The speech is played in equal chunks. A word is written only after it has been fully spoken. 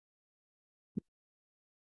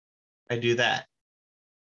I do that?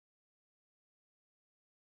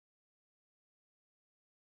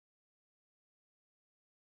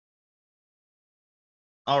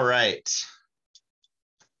 All right.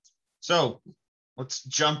 So let's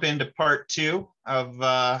jump into part 2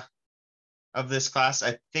 of this class.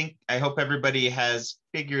 I hope everybody has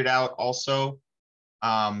figured out also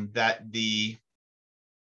that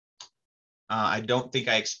I don't think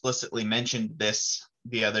I explicitly mentioned this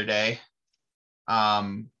the other day,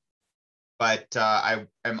 but I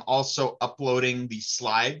am also uploading the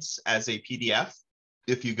slides as a PDF.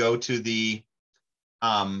 If you go to the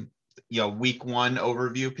week 1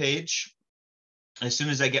 overview page, as soon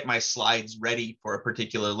as I get my slides ready for a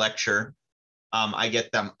particular lecture, I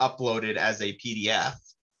get them uploaded as a PDF,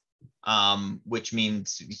 which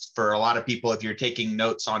means for a lot of people, if you're taking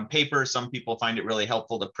notes on paper, some people find it really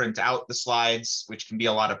helpful to print out the slides, which can be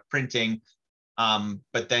a lot of printing.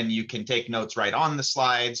 But then you can take notes right on the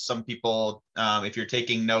slides. Some people, if you're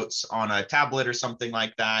taking notes on a tablet or something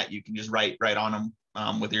like that, you can just write on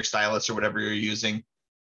them with your stylus or whatever you're using.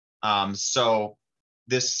 So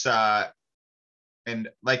this, and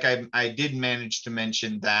like I did manage to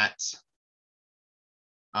mention that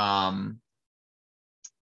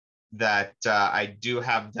I do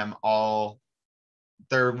have them all.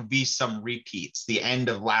 There will be some repeats. The end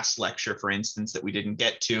of last lecture, for instance, that we didn't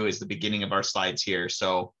get to is the beginning of our slides here.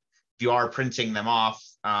 So if you are printing them off,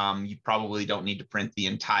 you probably don't need to print the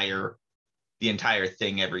entire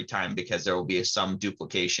thing every time, because there will be some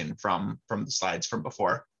duplication from the slides from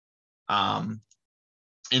before. And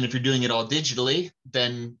if you're doing it all digitally,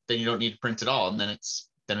 then you don't need to print it all, and then it's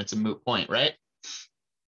a moot point, right?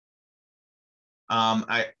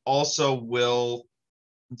 I also will,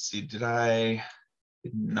 let's see, did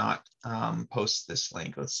not post this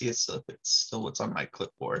link. Let's see if it's still what's on my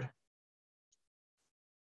clipboard.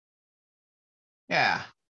 Yeah.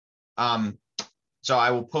 So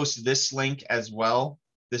I will post this link as well.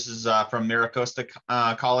 This is from Miracosta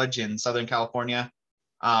College in Southern California.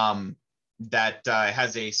 That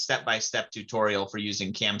has a step-by-step tutorial for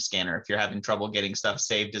using Cam Scanner. If you're having trouble getting stuff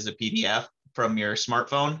saved as a PDF from your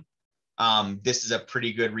smartphone, this is a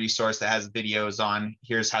pretty good resource that has videos on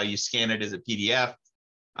here's how you scan it as a PDF.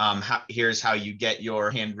 Here's how you get your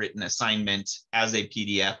handwritten assignment as a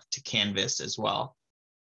PDF to Canvas as well.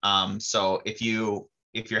 So if you're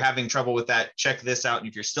having trouble with that, check this out. And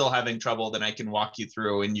if you're still having trouble, then I can walk you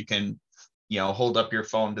through, and you can hold up your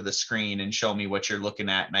phone to the screen and show me what you're looking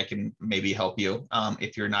at, and I can maybe help you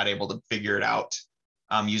if you're not able to figure it out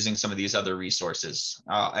using some of these other resources.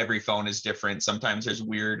 Every phone is different. Sometimes there's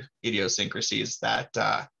weird idiosyncrasies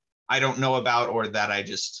that I don't know about, or that I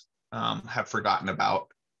just have forgotten about.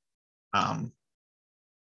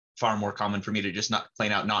 Far more common for me to just not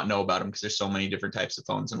plain out not know about them, because there's so many different types of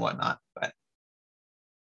phones and whatnot. But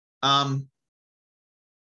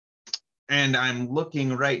and I'm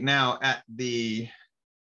looking right now at the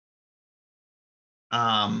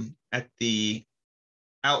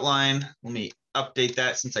outline. Let me update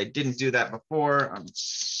that, since I didn't do that before.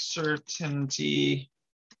 Uncertainty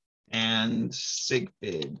and Sig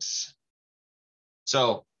Figs.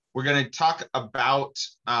 So we're going to talk about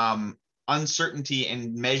uncertainty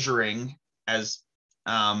and measuring as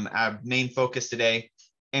our main focus today,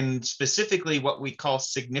 and specifically what we call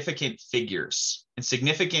significant figures. And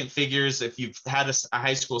significant figures, if you've had a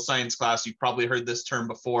high school science class, you've probably heard this term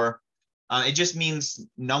before. It just means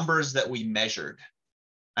numbers that we measured,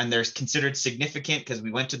 and they're considered significant because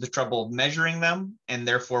we went to the trouble of measuring them, and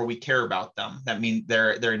therefore we care about them. That means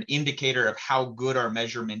they're an indicator of how good our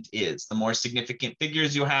measurement is. The more significant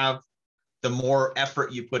figures you have, the more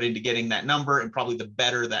effort you put into getting that number, and probably the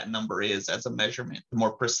better that number is as a measurement, the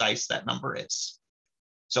more precise that number is.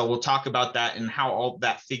 So we'll talk about that and how all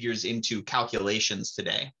that figures into calculations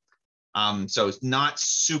today. So it's not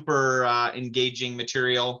super engaging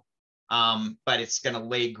material, but it's going to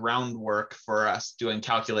lay groundwork for us doing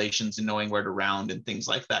calculations and knowing where to round and things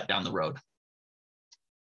like that down the road.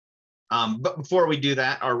 But before we do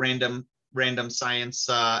that, our random science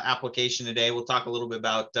application today, we'll talk a little bit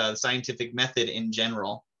about the scientific method in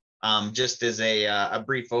general, just as a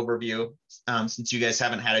brief overview. Since you guys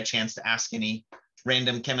haven't had a chance to ask any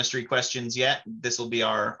random chemistry questions yet, this will be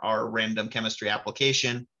our random chemistry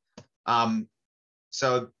application.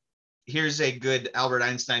 So here's a good Albert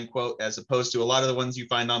Einstein quote, as opposed to a lot of the ones you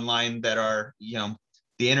find online that are, the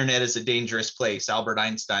internet is a dangerous place, Albert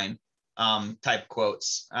Einstein type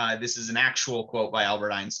quotes. This is an actual quote by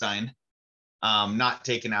Albert Einstein, not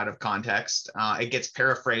taken out of context. It gets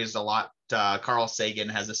paraphrased a lot. Carl Sagan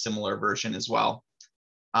has a similar version as well.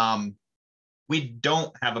 we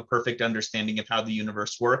don't have a perfect understanding of how the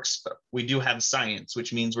universe works, but we do have science,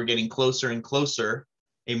 which means we're getting closer and closer,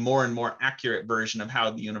 a more and more accurate version of how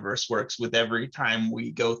the universe works with every time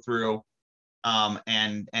we go through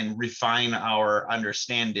and refine our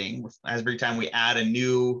understanding. Every time we add a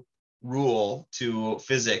new rule to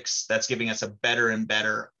physics, that's giving us a better and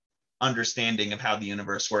better understanding of how the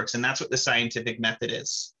universe works. And that's what the scientific method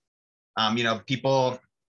is.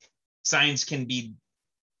 Science can be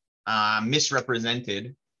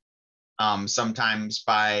misrepresented sometimes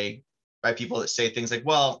by people that say things like,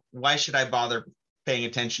 well, why should I bother paying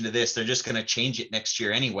attention to this? They're just going to change it next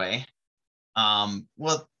year anyway.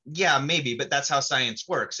 Well, yeah, maybe, but that's how science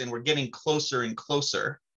works. And we're getting closer and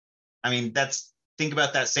closer. I mean, think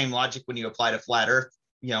about that same logic when you apply to flat Earth,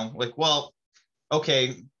 like, well,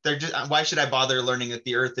 okay, why should I bother learning that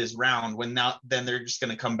the Earth is round when then they're just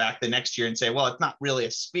going to come back the next year and say, well, it's not really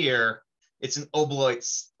a sphere, it's an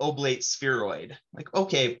oblate spheroid. Like,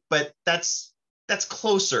 okay, but that's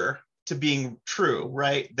closer to being true,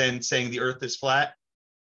 right, than saying the Earth is flat.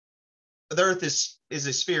 The Earth is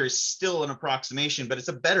a sphere is still an approximation, but it's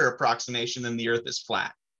a better approximation than the Earth is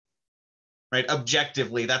flat, right?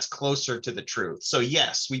 Objectively, that's closer to the truth. So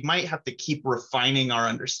yes, we might have to keep refining our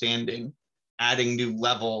understanding, adding new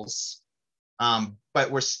levels, but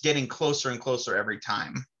we're getting closer and closer every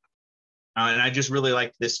time. And I just really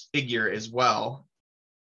like this figure as well,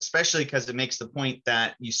 especially because it makes the point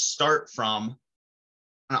that you start from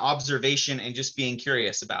an observation and just being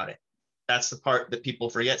curious about it. That's the part that people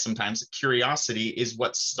forget sometimes. Curiosity is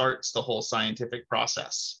what starts the whole scientific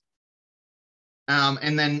process.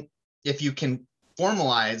 And then if you can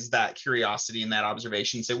formalize that curiosity and that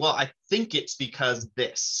observation, say, well, I think it's because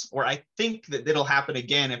this, or I think that it'll happen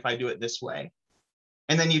again if I do it this way.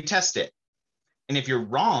 And then you test it. And if you're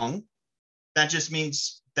wrong, that just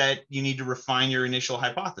means that you need to refine your initial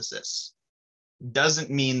hypothesis. Doesn't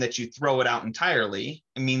mean that you throw it out entirely.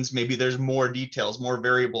 It means maybe there's more details, more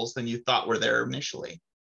variables than you thought were there initially.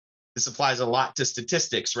 This applies a lot to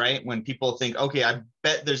statistics, right? When people think, okay, I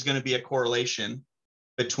bet there's going to be a correlation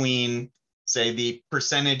between, say, the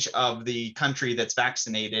percentage of the country that's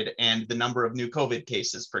vaccinated and the number of new COVID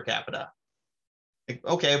cases per capita. Like,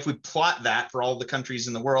 okay, if we plot that for all the countries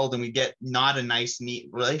in the world and we get not a nice, neat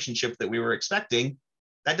relationship that we were expecting,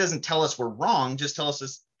 that doesn't tell us we're wrong, just tells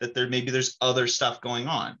us that there's other stuff going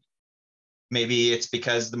on. Maybe it's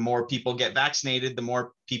because the more people get vaccinated, the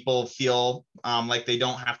more people feel like they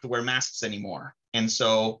don't have to wear masks anymore. And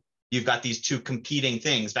so you've got these two competing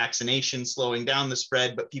things, vaccination slowing down the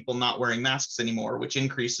spread, but people not wearing masks anymore, which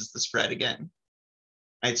increases the spread again.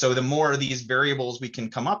 Right? So the more of these variables we can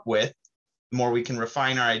come up with, the more we can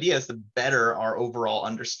refine our ideas, the better our overall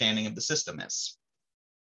understanding of the system is.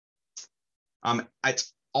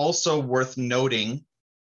 It's also worth noting,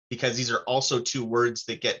 because these are also two words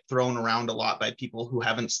that get thrown around a lot by people who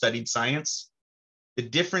haven't studied science, the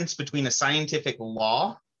difference between a scientific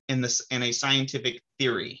law and a scientific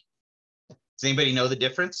theory. Does anybody know the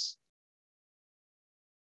difference?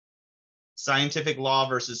 Scientific law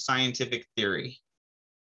versus scientific theory.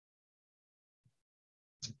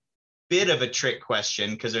 It's a bit of a trick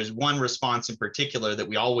question because there's one response in particular that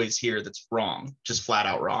we always hear that's wrong, just flat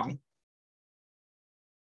out wrong.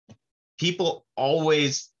 People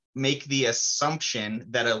always make the assumption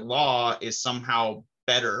that a law is somehow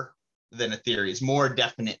better than a theory, is more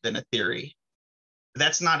definite than a theory.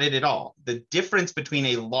 That's not it at all. The difference between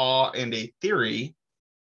a law and a theory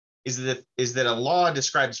is that a law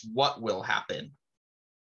describes what will happen,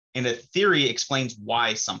 and a theory explains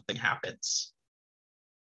why something happens.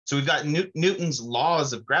 So we've got Newton's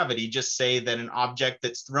laws of gravity just say that an object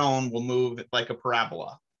that's thrown will move like a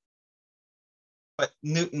parabola. But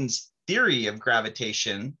Newton's theory of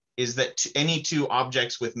gravitation is that any two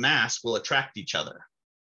objects with mass will attract each other.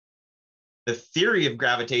 The theory of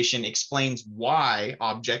gravitation explains why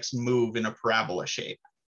objects move in a parabola shape,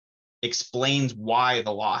 explains why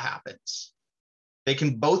the law happens. They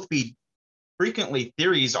can both be, frequently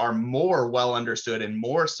theories are more well understood and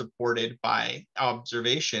more supported by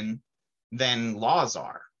observation than laws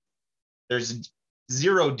are. There's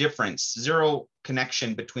zero difference, zero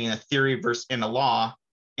connection between a theory and a law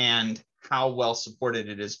and how well supported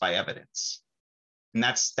it is by evidence. And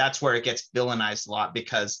that's where it gets villainized a lot,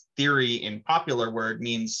 because theory in popular word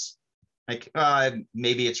means like,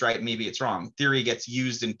 maybe it's right, maybe it's wrong. Theory gets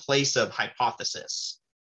used in place of hypothesis.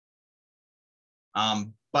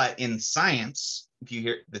 But in science, if you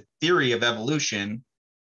hear the theory of evolution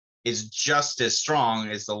is just as strong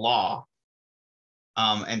as the law.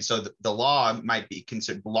 And so the law might be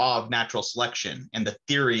considered the law of natural selection and the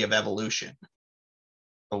theory of evolution.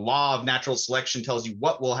 The law of natural selection tells you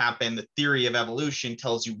what will happen. The theory of evolution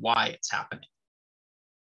tells you why it's happening.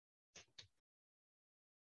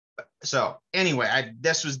 So anyway,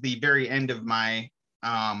 this was the very end of my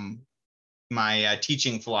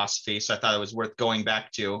teaching philosophy. So I thought it was worth going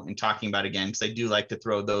back to and talking about again, because I do like to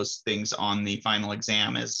throw those things on the final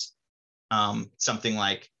exam as something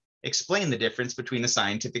like explain the difference between the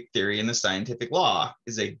scientific theory and the scientific law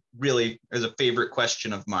is a favorite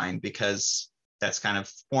question of mine, because that's kind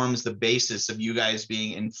of forms the basis of you guys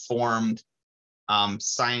being informed,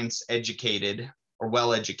 science educated or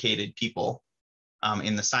well-educated people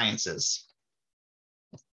in the sciences.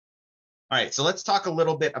 All right, so let's talk a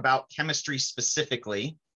little bit about chemistry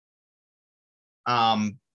specifically.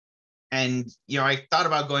 And, I thought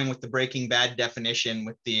about going with the Breaking Bad definition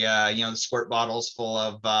with the, the squirt bottles full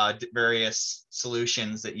of various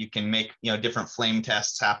solutions that you can make, different flame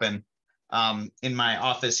tests happen. In my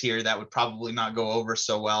office here, that would probably not go over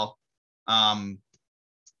so well. But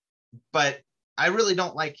I really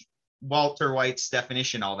don't like Walter White's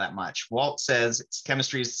definition all that much. Walt says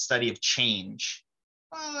chemistry is the study of change.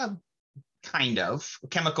 Kind of. A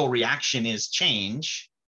chemical reaction is change.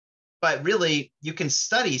 But really, you can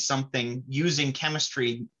study something using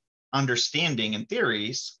chemistry understanding and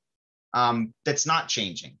theories that's not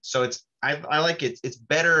changing. So I like it. It's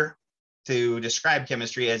better to describe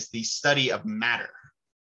chemistry as the study of matter.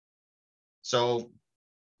 So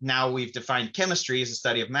now we've defined chemistry as a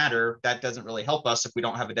study of matter. That doesn't really help us if we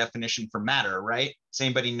don't have a definition for matter, right? Does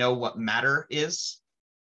anybody know what matter is?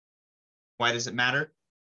 Why does it matter?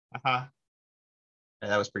 Yeah,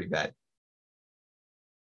 that was pretty bad.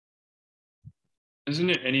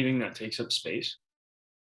 Isn't it anything that takes up space?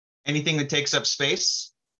 Anything that takes up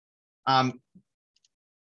space?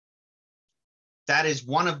 That is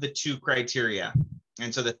one of the two criteria.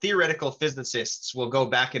 And so the theoretical physicists will go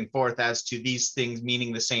back and forth as to these things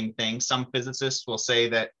meaning the same thing. Some physicists will say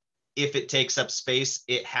that if it takes up space,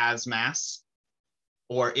 it has mass.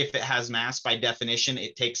 Or if it has mass, by definition,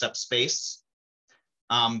 it takes up space.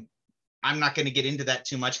 I'm not going to get into that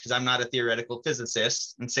too much because I'm not a theoretical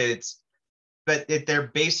physicist and say but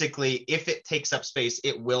they're basically, if it takes up space,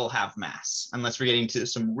 it will have mass, unless we're getting to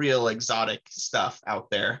some real exotic stuff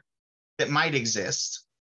out there that might exist.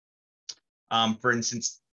 For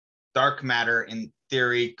instance, dark matter in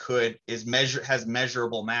theory has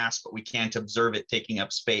measurable mass, but we can't observe it taking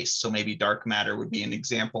up space. So maybe dark matter would be an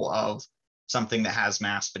example of something that has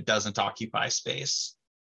mass but doesn't occupy space.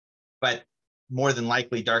 But more than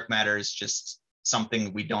likely, dark matter is just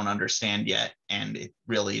something we don't understand yet, and it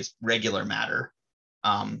really is regular matter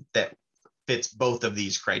that fits both of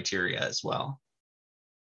these criteria as well.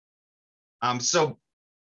 So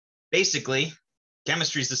basically,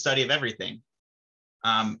 chemistry is the study of everything.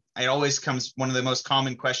 It always comes, one of the most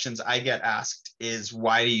common questions I get asked is,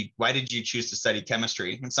 why did you choose to study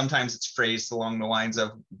chemistry? And sometimes it's phrased along the lines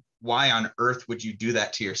of, why on earth would you do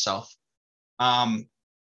that to yourself? And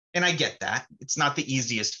I get that. It's not the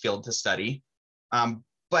easiest field to study.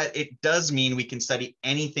 But it does mean we can study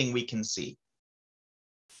anything we can see.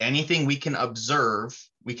 Anything we can observe,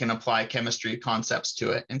 we can apply chemistry concepts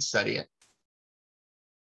to it and study it.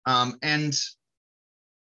 And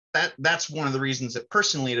that's one of the reasons that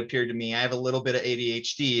personally it appeared to me, I have a little bit of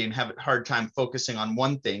ADHD and have a hard time focusing on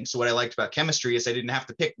one thing. So what I liked about chemistry is I didn't have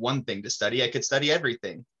to pick one thing to study. I could study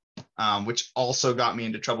everything, which also got me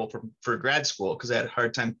into trouble for grad school because I had a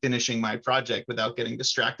hard time finishing my project without getting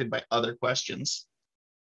distracted by other questions.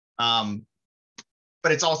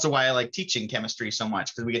 But it's also why I like teaching chemistry so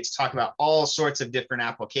much, because we get to talk about all sorts of different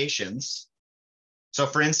applications. So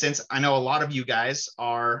for instance, I know a lot of you guys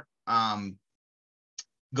are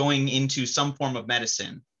going into some form of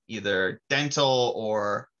medicine, either dental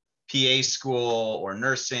or PA school or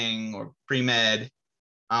nursing or pre-med.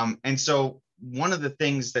 And so one of the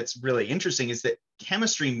things that's really interesting is that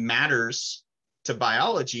chemistry matters to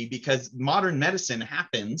biology because modern medicine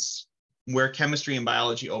happens where chemistry and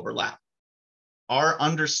biology overlap. Our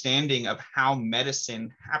understanding of how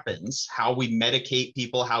medicine happens, how we medicate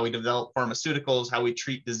people, how we develop pharmaceuticals, how we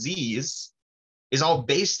treat disease, is all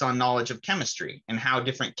based on knowledge of chemistry and how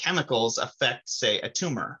different chemicals affect, say, a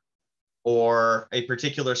tumor or a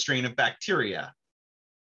particular strain of bacteria.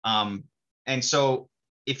 And so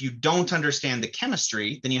if you don't understand the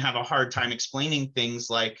chemistry, then you have a hard time explaining things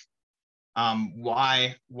like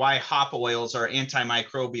why hop oils are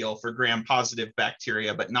antimicrobial for gram-positive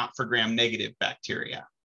bacteria, but not for gram-negative bacteria.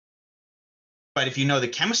 But if you know the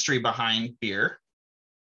chemistry behind beer,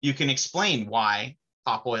 you can explain why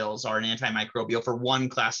hop oils are an antimicrobial for one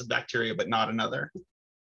class of bacteria, but not another.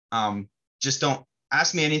 Just don't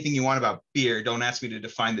ask me anything you want about beer. Don't ask me to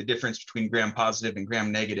define the difference between gram positive and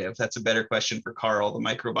gram negative. That's a better question for Carl, the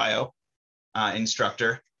microbio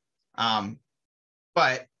instructor.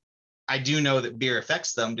 But I do know that beer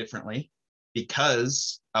affects them differently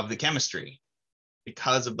because of the chemistry,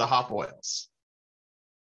 because of the hop oils.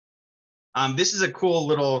 This is a cool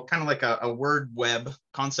little kind of like a word web,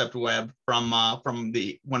 concept web from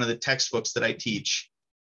one of the textbooks that I teach.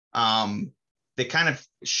 That kind of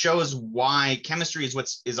shows why chemistry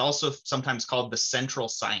is also sometimes called the central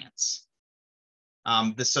science.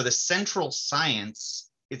 So the central science,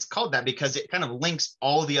 it's called that because it kind of links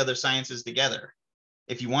all the other sciences together.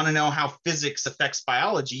 If you want to know how physics affects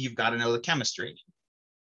biology, you've got to know the chemistry.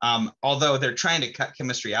 Although they're trying to cut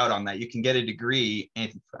chemistry out on that, you can get a degree.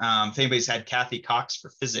 If anybody's had Kathy Cox for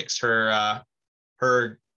physics, her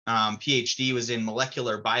PhD was in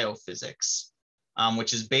molecular biophysics,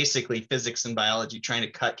 which is basically physics and biology trying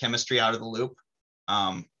to cut chemistry out of the loop.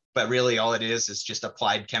 But really all it is just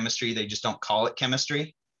applied chemistry. They just don't call it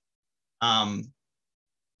chemistry.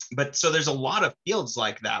 But so there's a lot of fields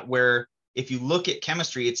like that where if you look at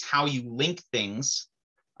chemistry, it's how you link things.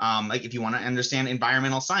 Like if you want to understand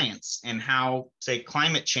environmental science and how, say,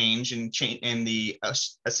 climate change and the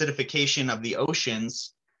acidification of the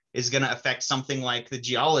oceans is going to affect something like the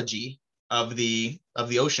geology of the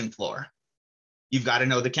ocean floor. You've got to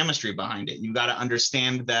know the chemistry behind it. You've got to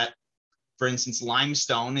understand that, for instance,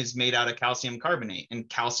 limestone is made out of calcium carbonate, and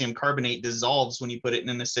calcium carbonate dissolves when you put it in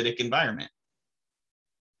an acidic environment.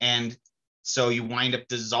 And so you wind up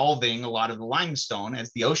dissolving a lot of the limestone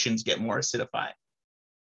as the oceans get more acidified.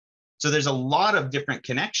 So there's a lot of different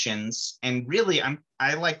connections, and really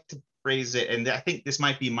I like to phrase it, and I think this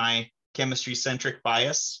might be my chemistry-centric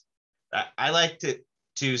bias. I like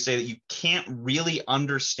to say that you can't really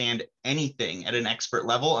understand anything at an expert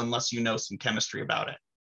level unless you know some chemistry about it.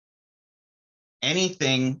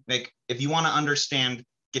 Anything, like if you want to understand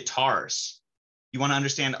guitars, you want to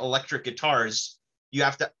understand electric guitars,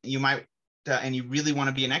 and you really want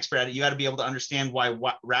to be an expert at it, you got to be able to understand why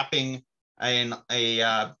wrapping an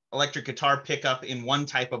electric guitar pickup in one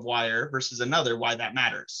type of wire versus another, why that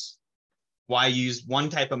matters. Why use one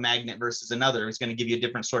type of magnet versus another is going to give you a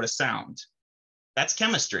different sort of sound. That's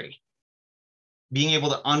chemistry. Being able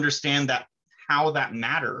to understand that how that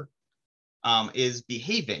matter is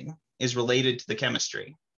behaving is related to the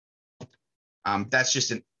chemistry. That's just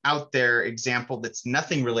an out there example that's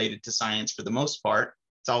nothing related to science for the most part.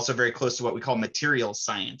 It's also very close to what we call material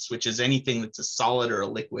science, which is anything that's a solid or a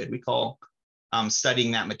liquid. We call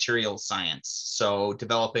studying that material science. So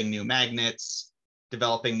developing new magnets,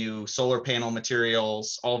 developing new solar panel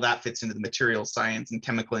materials, all that fits into the material science and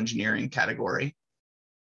chemical engineering category.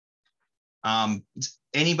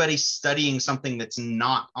 Anybody studying something that's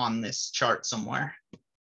not on this chart somewhere?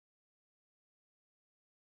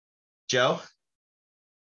 Joe?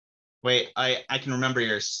 Wait, I can remember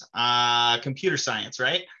yours. Computer science,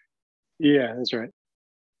 right? Yeah, that's right.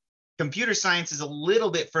 Computer science is a little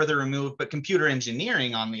bit further removed, but computer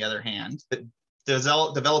engineering, on the other hand, that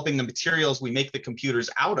developing the materials we make the computers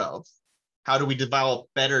out of. How do we develop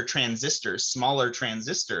better transistors, smaller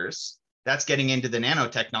transistors? That's getting into the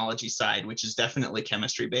nanotechnology side, which is definitely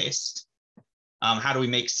chemistry based. How do we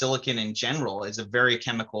make silicon in general is a very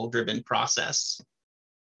chemical driven process.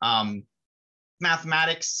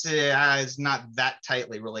 Mathematics is not that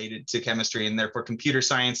tightly related to chemistry, and therefore computer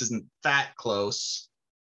science isn't that close,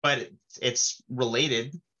 but it's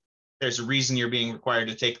related. There's a reason you're being required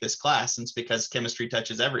to take this class, and it's because chemistry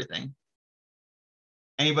touches everything.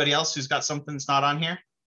 Anybody else who's got something that's not on here?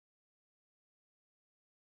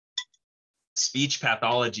 Speech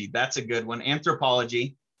pathology, that's a good one.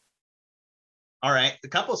 Anthropology. All right, a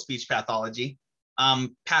couple of speech pathology.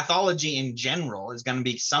 Pathology in general is going to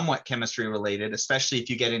be somewhat chemistry related, especially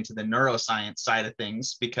if you get into the neuroscience side of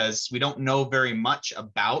things, because we don't know very much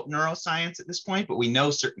about neuroscience at this point, but we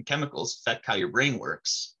know certain chemicals affect how your brain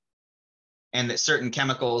works, and that certain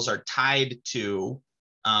chemicals are tied to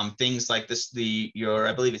things like this.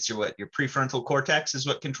 I believe it's your prefrontal cortex is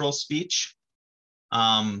what controls speech.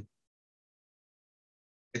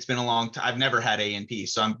 It's been a long time. I've never had A&P,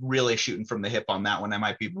 so I'm really shooting from the hip on that one. I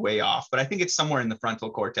might be way off, but I think it's somewhere in the frontal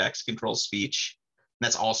cortex, controls speech. And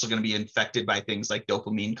that's also going to be infected by things like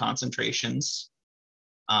dopamine concentrations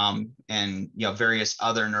and various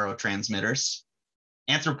other neurotransmitters.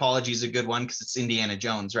 Anthropology is a good one because it's Indiana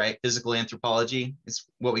Jones, right? Physical anthropology is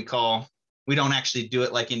what we don't actually do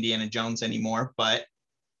it like Indiana Jones anymore, but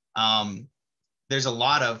there's a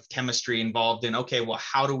lot of chemistry involved in, okay, well,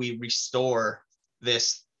 how do we restore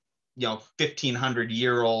this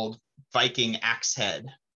 1,500-year-old Viking axe head?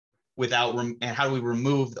 without, and how do we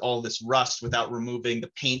remove all this rust without removing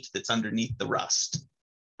the paint that's underneath the rust?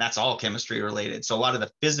 That's all chemistry related. So a lot of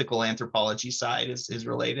the physical anthropology side is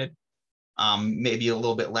related. Maybe a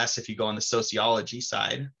little bit less if you go on the sociology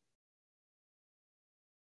side.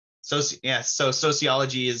 So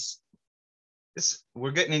sociology is this.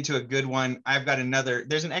 We're getting into a good one. I've got another.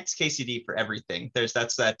 There's an XKCD for everything.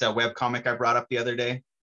 That's that web comic I brought up the other day.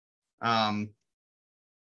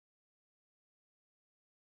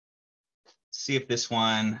 See if this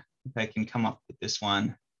one, if I can come up with this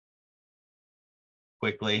one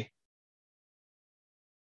quickly.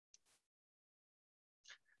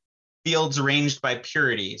 Fields arranged by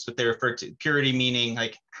purity is what they refer to. Purity meaning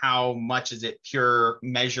like how much is it pure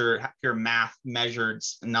math measured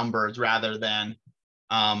numbers rather than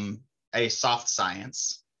a soft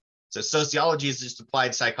science. So sociology is just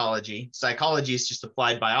applied psychology. Psychology is just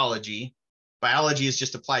applied biology. Biology is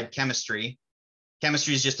just applied chemistry.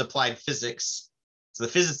 Chemistry is just applied physics. So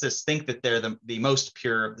the physicists think that they're the most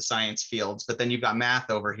pure of the science fields, but then you've got math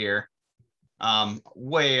over here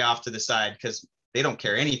way off to the side because they don't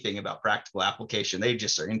care anything about practical application. They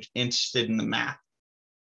just are interested in the math.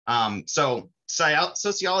 So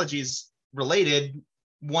sociology is related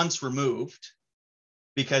once removed,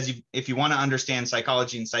 because if you want to understand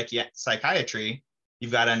psychology and psychiatry,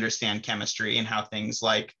 you've got to understand chemistry and how things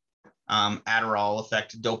like Adderall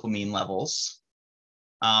affect dopamine levels.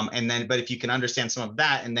 But if you can understand some of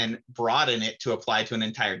that and then broaden it to apply to an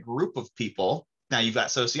entire group of people, now you've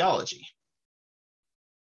got sociology.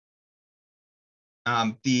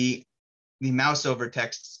 The mouse over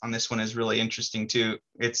text on this one is really interesting too.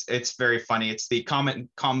 It's very funny. It's the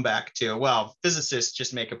comeback to, well, physicists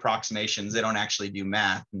just make approximations. They don't actually do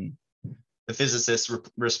math. And the physicists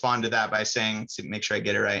respond to that by saying, let's make sure I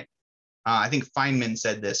get it right. I think Feynman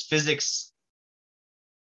said this: physics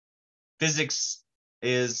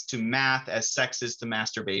is to math as sex is to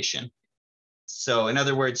masturbation. So in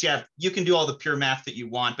other words, yeah, you can do all the pure math that you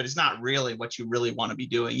want, but it's not really what you really want to be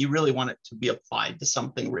doing. You really want it to be applied to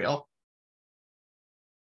something real.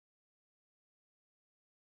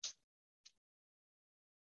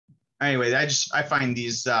 Anyway, I find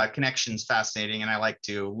these connections fascinating, and I like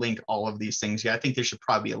to link all of these things. Yeah, I think there should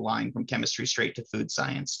probably be a line from chemistry straight to food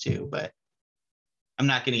science too, but I'm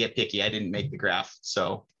not going to get picky. I didn't make the graph.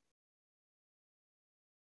 So,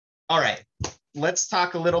 all right. Let's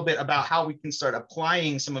talk a little bit about how we can start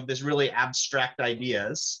applying some of this really abstract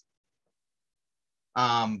ideas.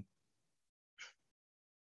 Part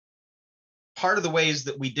of the ways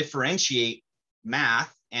that we differentiate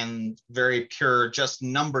math and very pure just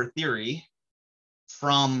number theory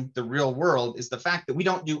from the real world is the fact that we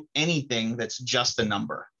don't do anything that's just a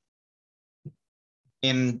number.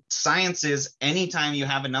 In sciences, anytime you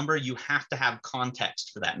have a number, you have to have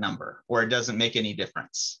context for that number, or it doesn't make any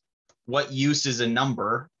difference. What use is a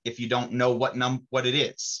number if you don't know what it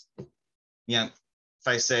is? Yeah, if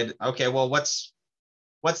I said, okay, well, what's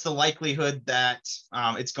the likelihood that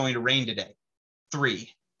it's going to rain today?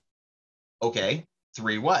 3. Okay,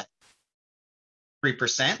 3 what?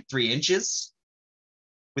 3%, 3 inches?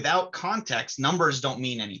 Without context, numbers don't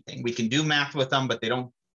mean anything. We can do math with them, but they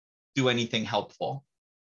don't do anything helpful.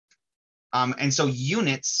 And so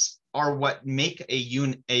units are what make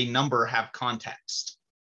a number have context.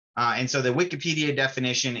 And so the Wikipedia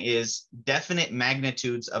definition is definite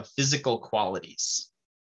magnitudes of physical qualities,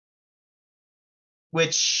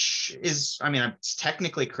 which is, I mean, it's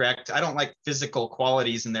technically correct. I don't like physical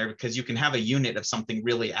qualities in there because you can have a unit of something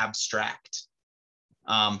really abstract.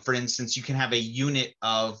 For instance, you can have a unit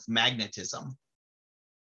of magnetism.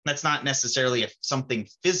 That's not necessarily something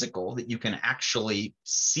physical that you can actually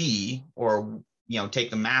see or,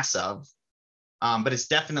 take the mass of, but it's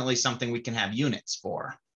definitely something we can have units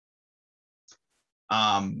for.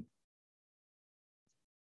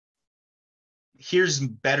 Here's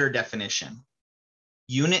better definition.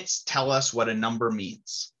 Units tell us what a number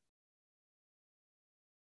means.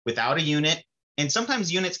 Without a unit, and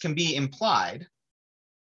sometimes units can be implied.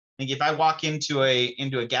 Like if I walk into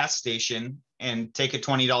a gas station and take a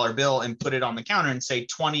 $20 bill and put it on the counter and say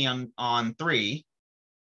 20 on 3,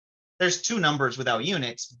 there's 2 numbers without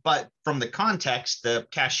units, but from the context, the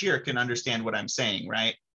cashier can understand what I'm saying,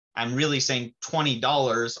 right? I'm really saying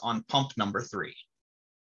 $20 on pump number 3.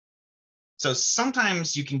 So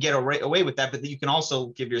sometimes you can get away with that, but you can also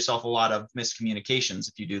give yourself a lot of miscommunications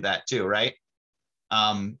if you do that too, right?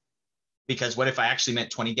 Because what if I actually meant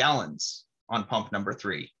 20 gallons on pump number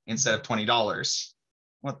 3 instead of $20?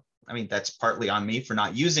 Well, I mean, that's partly on me for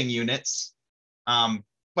not using units,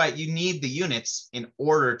 but you need the units in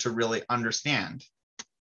order to really understand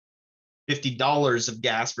 $50 of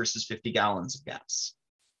gas versus 50 gallons of gas.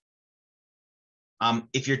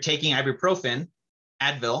 If you're taking ibuprofen,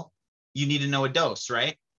 Advil, you need to know a dose,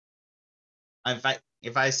 right?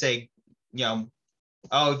 If I say,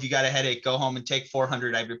 oh, if you got a headache, go home and take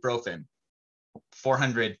 400 ibuprofen.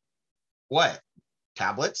 400 what?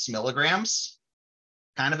 Tablets, milligrams?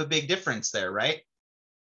 Kind of a big difference there, right?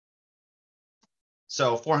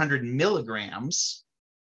 So 400 milligrams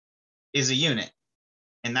is a unit.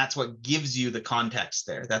 And that's what gives you the context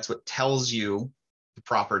there. That's what tells you the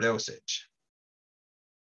proper dosage.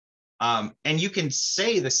 And you can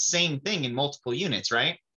say the same thing in multiple units,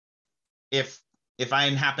 right? If I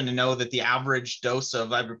happen to know that the average dose of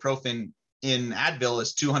ibuprofen in Advil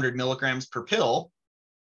is 200 milligrams per pill,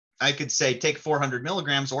 I could say take 400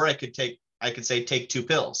 milligrams, or I could say take 2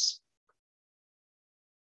 pills,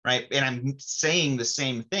 right? And I'm saying the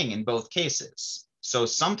same thing in both cases. So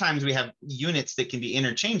sometimes we have units that can be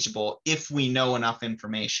interchangeable if we know enough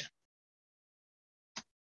information.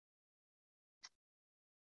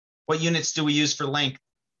 What units do we use for length?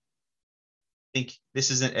 I think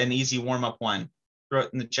this is an easy warm-up one. Throw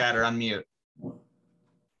it in the chat or unmute.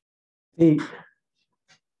 Feet.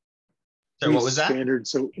 So what was that? Standard,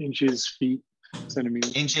 so inches, feet,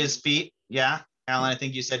 centimeters. Inches, feet. Yeah. Alan, I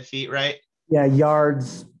think you said feet, right? Yeah,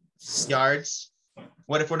 yards. Yards.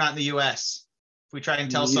 What if we're not in the US? If we try and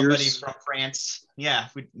tell somebody from France,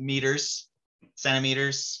 meters,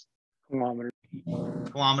 centimeters,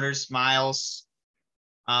 kilometers, miles.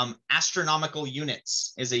 Astronomical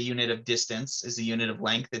units is a unit of distance, is a unit of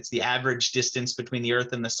length. It's the average distance between the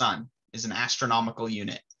Earth and the sun is an astronomical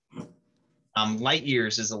unit. Light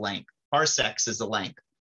years is a length. Parsecs is a length.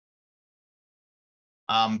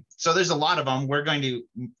 So there's a lot of them.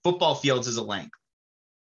 Football fields is a length.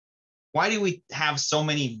 Why do we have so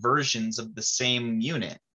many versions of the same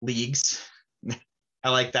unit? Leagues. I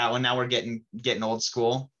like that one. Now we're getting old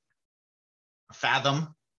school.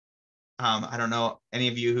 Fathom. I don't know any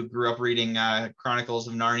of you who grew up reading Chronicles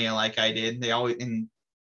of Narnia like I did. They always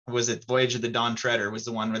was it Voyage of the Dawn Treader was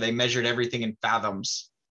the one where they measured everything in fathoms.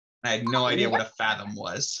 I had no idea what a fathom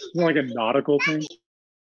was. Is it like a nautical thing?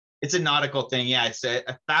 It's a nautical thing. Yeah, it's a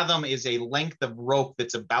fathom is a length of rope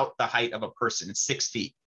that's about the height of a person. It's 6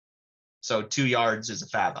 feet. So 2 yards is a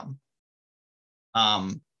fathom.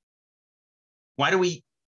 Why do we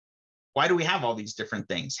have all these different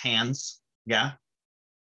things? Hands, yeah.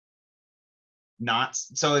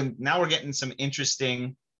 Knots. So now we're getting some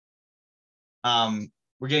interesting,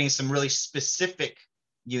 we're getting some really specific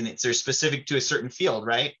units. They're specific to a certain field,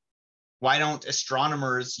 right? Why don't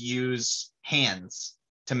astronomers use hands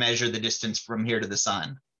to measure the distance from here to the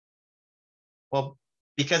sun? Well,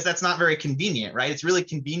 because that's not very convenient, right? It's really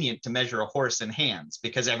convenient to measure a horse in hands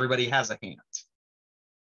because everybody has a hand.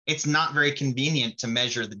 It's not very convenient to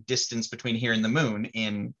measure the distance between here and the moon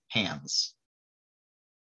in hands.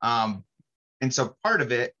 And so part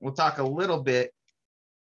of it, we'll talk a little bit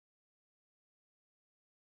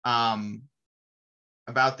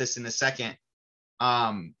about this in a second.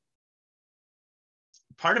 Part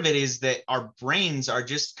of it is that our brains are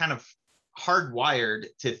just kind of hardwired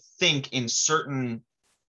to think in certain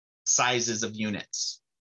sizes of units.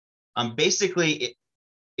 Basically,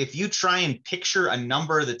 if you try and picture a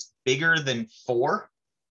number that's bigger than 4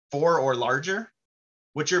 or larger,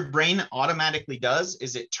 what your brain automatically does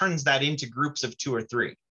is it turns that into groups of 2 or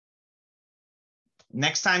 3.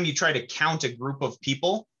 Next time you try to count a group of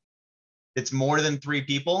people that's more than 3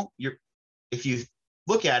 people, if you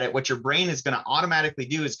look at it, what your brain is going to automatically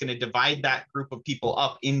do is going to divide that group of people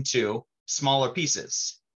up into smaller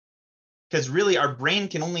pieces. Because really our brain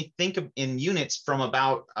can only think in units from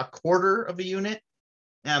about a quarter of a unit,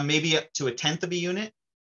 maybe up to a tenth of a unit,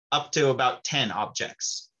 up to about 10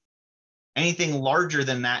 objects. Anything larger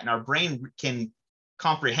than that, and our brain can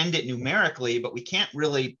comprehend it numerically, but we can't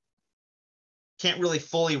really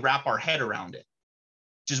fully wrap our head around it,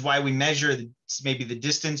 which is why we measure maybe the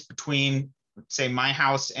distance between, say, my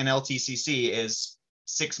house and LTCC is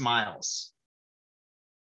 6 miles.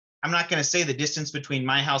 I'm not going to say the distance between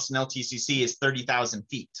my house and LTCC is 30,000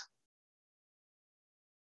 feet,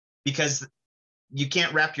 because you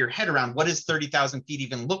can't wrap your head around what does 30,000 feet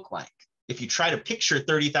even look like. If you try to picture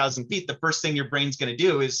 30,000 feet, the first thing your brain's going to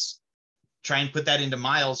do is try and put that into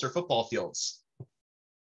miles or football fields,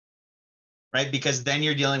 right? Because then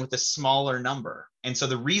you're dealing with a smaller number. And so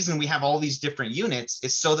the reason we have all these different units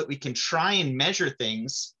is so that we can try and measure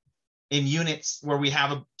things in units where we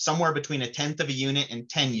have somewhere between a tenth of a unit and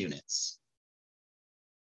 10 units.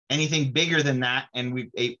 Anything bigger than that, and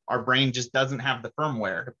our brain just doesn't have the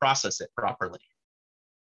firmware to process it properly,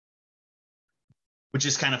 which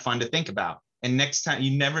is kind of fun to think about. And next time,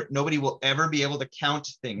 nobody will ever be able to count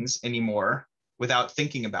things anymore without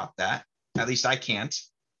thinking about that. At least I can't.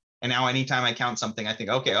 And now anytime I count something, I think,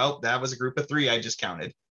 okay, oh, that was a group of 3 I just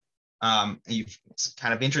counted. It's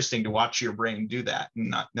kind of interesting to watch your brain do that and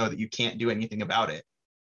not know that you can't do anything about it.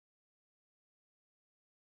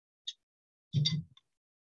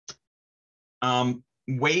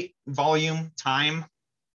 Weight, volume, time,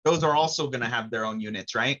 those are also going to have their own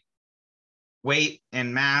units, right? Weight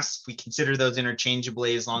and mass, we consider those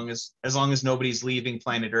interchangeably as long as nobody's leaving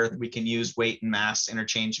planet Earth, we can use weight and mass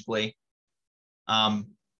interchangeably.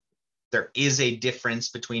 There is a difference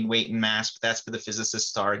between weight and mass, but that's for the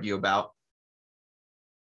physicists to argue about.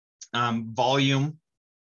 Volume,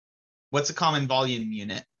 what's a common volume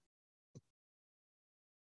unit?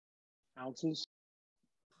 Ounces.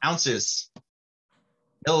 Ounces,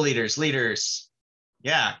 milliliters, liters.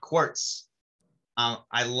 Yeah, quarts.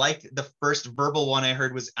 I like the first verbal one I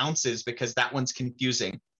heard was ounces because that one's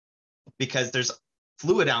confusing because there's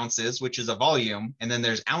fluid ounces, which is a volume, and then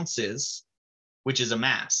there's ounces, which is a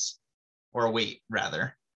mass or a weight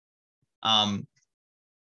rather.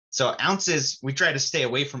 So ounces, we try to stay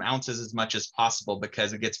away from ounces as much as possible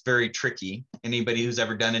because it gets very tricky. Anybody who's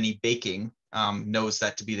ever done any baking knows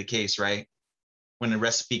that to be the case, right? When a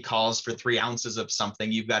recipe calls for 3 ounces of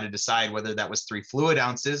something, you've got to decide whether that was 3 fluid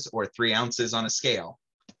ounces or 3 ounces on a scale.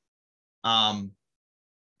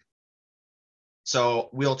 So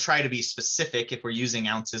we'll try to be specific. If we're using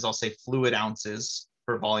ounces, I'll say fluid ounces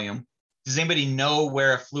for volume. Does anybody know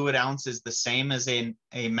where a fluid ounce is the same as a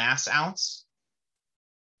mass ounce?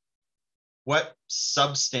 What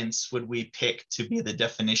substance would we pick to be the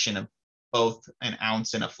definition of both an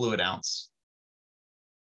ounce and a fluid ounce?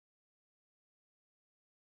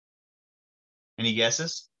 Any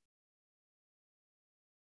guesses?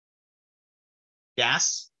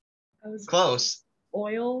 Gas? Close.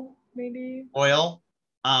 Oil, maybe? Oil.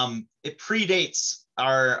 It predates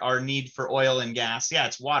our need for oil and gas. Yeah,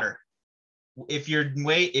 it's water. If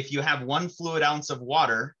you have 1 fluid ounce of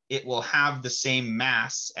water, it will have the same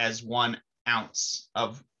mass as 1 ounce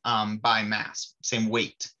of by mass, same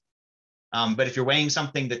weight. But if you're weighing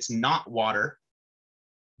something that's not water,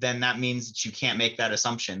 then that means that you can't make that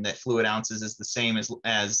assumption that fluid ounces is the same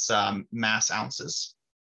as mass ounces.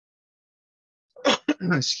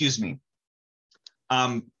 Excuse me.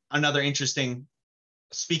 Another interesting,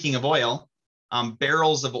 speaking of oil,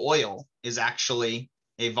 barrels of oil is actually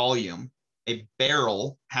a volume. A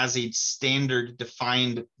barrel has a standard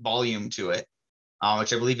defined volume to it,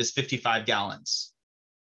 which I believe is 55 gallons,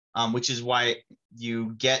 which is why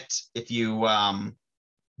you get, if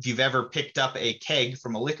you've ever picked up a keg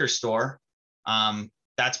from a liquor store,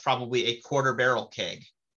 that's probably a quarter barrel keg.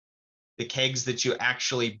 The kegs that you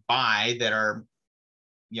actually buy that are,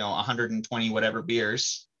 120 whatever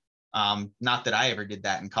beers, not that I ever did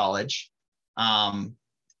that in college,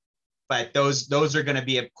 but those are going to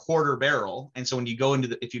be a quarter barrel. And so when you go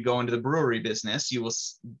into if you go into the brewery business, you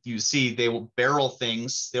see they will barrel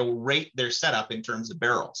things. They'll rate their setup in terms of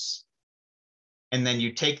barrels. And then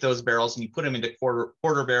you take those barrels and you put them into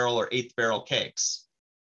quarter barrel or 1/8 barrel kegs.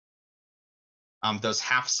 Those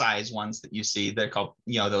half size ones that you see, they're called,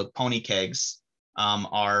 those pony kegs,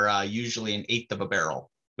 are usually 1/8 of a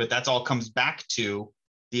barrel. But that all comes back to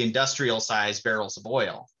the industrial size barrels of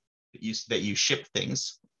oil that you ship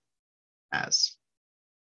things as.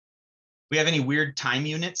 We have any weird time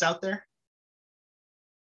units out there?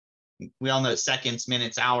 We all know seconds,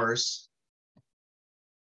 minutes, hours.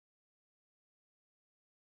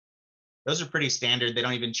 Those are pretty standard. They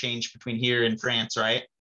don't even change between here and France, right?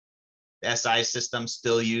 The SI system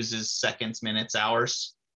still uses seconds, minutes,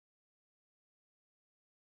 hours.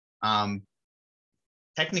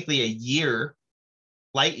 Technically a year,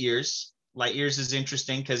 light years. Light years is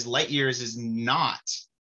interesting because light years is not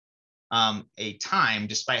a time,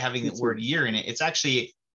 despite having the word year in it. It's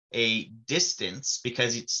actually a distance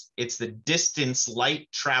because it's the distance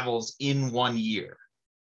light travels in 1 year.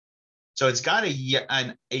 So it's got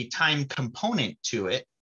a time component to it,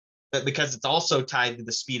 but because it's also tied to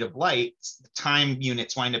the speed of light, the time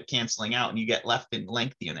units wind up canceling out and you get left in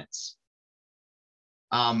length units.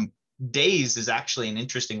 Days is actually an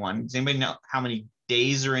interesting one. Does anybody know how many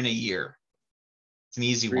days are in a year? It's an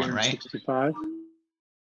easy one, right? 365.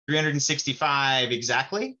 365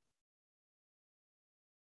 exactly.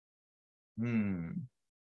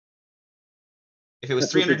 If it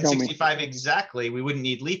was 365 exactly, we wouldn't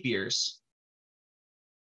need leap years.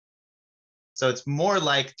 So it's more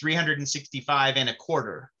like 365 and a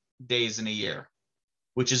quarter days in a year,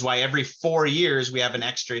 which is why every 4 years we have an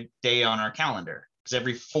extra day on our calendar. Because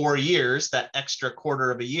every 4 years, that extra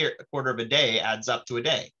quarter of a day adds up to a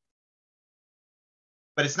day.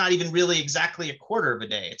 But it's not even really exactly a quarter of a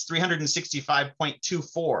day. It's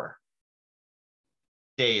 365.24.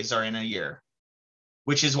 days are in a year,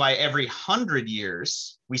 which is why every 100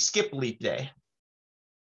 years we skip leap day.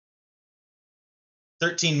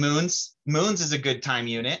 13 moons. Moons is a good time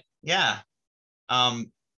unit. Yeah.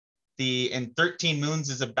 And 13 moons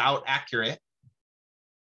is about accurate,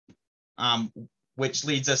 which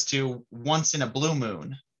leads us to once in a blue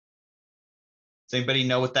moon. Does anybody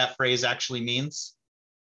know what that phrase actually means?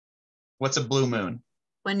 What's a blue moon?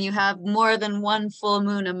 When you have more than one full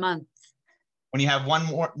moon a month. When you have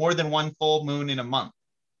more than one full moon in a month,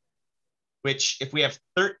 which if we have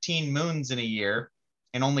 13 moons in a year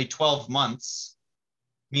and only 12 months,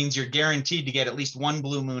 means you're guaranteed to get at least one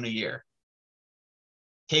blue moon a year.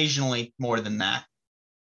 Occasionally more than that.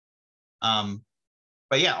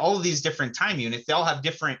 But yeah, all of these different time units, they all have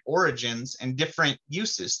different origins and different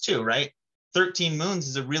uses too, right? 13 moons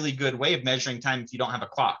is a really good way of measuring time if you don't have a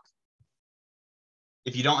clock.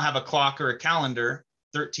 If you don't have a clock or a calendar,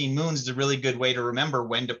 13 moons is a really good way to remember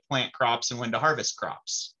when to plant crops and when to harvest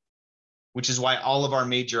crops, which is why all of our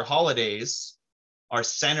major holidays are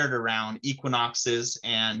centered around equinoxes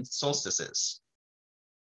and solstices.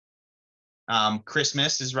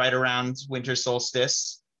 Christmas is right around winter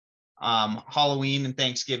solstice. Halloween and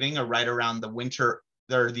Thanksgiving are right around the winter,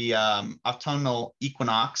 or the autumnal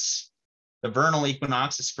equinox. The vernal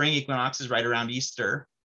equinox, the spring equinox is right around Easter,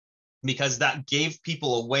 because that gave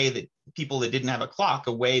people a way, that people that didn't have a clock,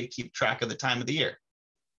 a way to keep track of the time of the year.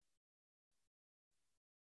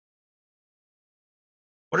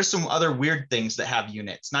 What are some other weird things that have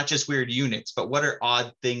units? Not just weird units, but what are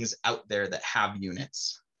odd things out there that have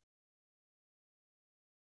units?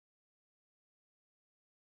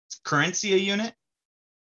 Is currency a unit?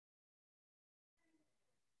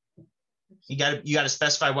 You got to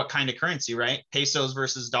specify what kind of currency, right? Pesos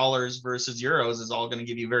versus dollars versus euros is all going to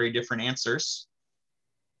give you very different answers.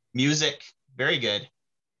 Music, very good.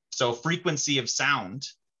 So frequency of sound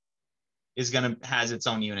has its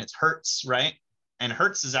own units. Hertz, right? And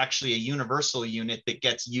hertz is actually a universal unit that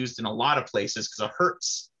gets used in a lot of places, because a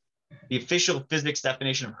hertz, the official physics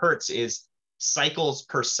definition of hertz is cycles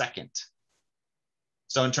per second.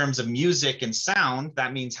 So in terms of music and sound,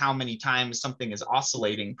 that means how many times something is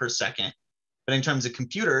oscillating per second. But in terms of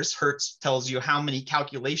computers, hertz tells you how many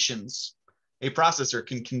calculations a processor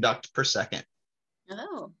can conduct per second.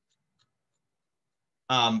 Oh.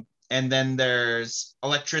 And then there's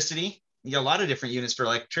electricity. You got a lot of different units for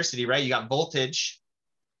electricity, right? You got voltage,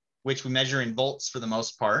 which we measure in volts for the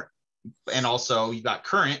most part. And also you got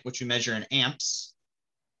current, which we measure in amps.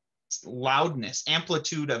 Loudness,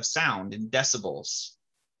 amplitude of sound in decibels.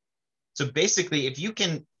 So basically, if you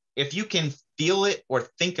can feel it or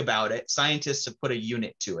think about it, scientists have put a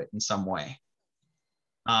unit to it in some way.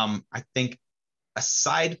 I think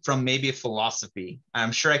aside from maybe philosophy,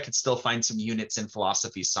 I'm sure I could still find some units in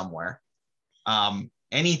philosophy somewhere.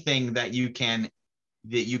 Anything that you can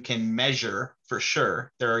measure, for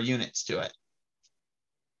sure, there are units to it.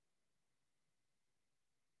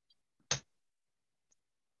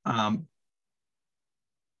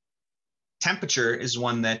 Temperature is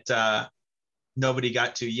one that nobody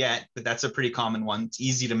got to yet, but that's a pretty common one. It's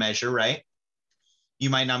easy to measure, right? You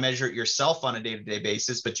might not measure it yourself on a day-to-day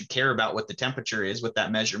basis, but you care about what the temperature is, what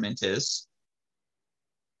that measurement is.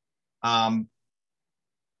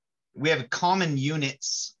 We have common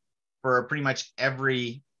units for pretty much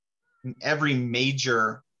every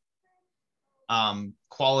major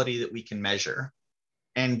quality that we can measure.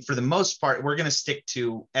 And for the most part, we're going to stick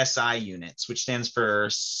to SI units, which stands for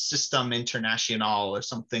Système International or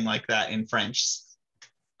something like that in French.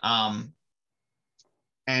 And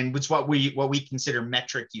it's what we consider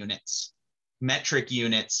metric units. Metric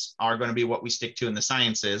units are going to be what we stick to in the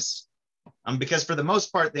sciences, because for the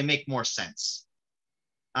most part, they make more sense.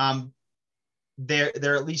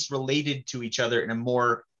 They're at least related to each other in a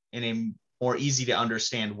more easy to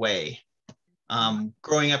understand way.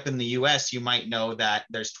 Growing up in the US, you might know that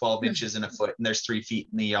there's 12 inches in a foot, and there's 3 feet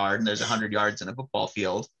in the yard, and there's 100 yards in a football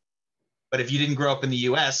field. But if you didn't grow up in the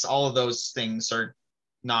US, all of those things are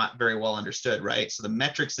not very well understood, right? So the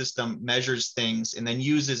metric system measures things and then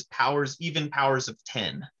uses even powers of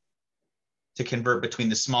 10 to convert between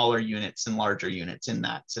the smaller units and larger units in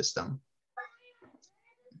that system.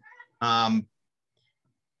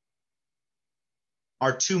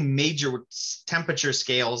 Our two major temperature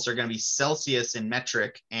scales are going to be Celsius in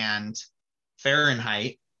metric and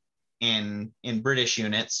Fahrenheit in British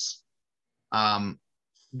units.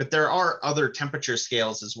 But there are other temperature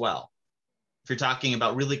scales as well. If you're talking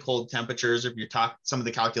about really cold temperatures, or if you're some of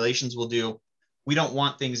the calculations we'll do, we don't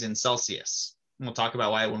want things in Celsius. And we'll talk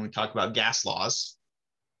about why when we talk about gas laws.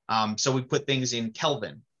 So we put things in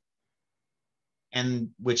Kelvin. and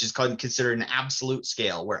which is considered an absolute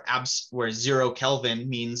scale, where 0 Kelvin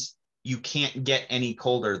means you can't get any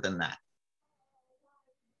colder than that.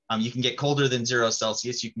 You can get colder than 0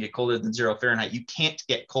 Celsius. You can get colder than 0 Fahrenheit. You can't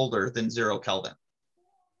get colder than 0 Kelvin.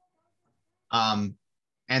 And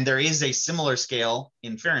there is a similar scale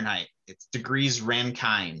in Fahrenheit. It's degrees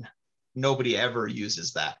Rankine. Nobody ever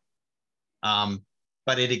uses that.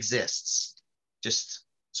 But it exists, just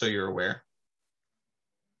so you're aware.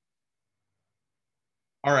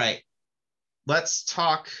 All right, let's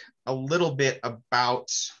talk a little bit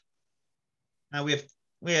about,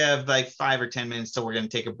 we have like 5 or 10 minutes till we're going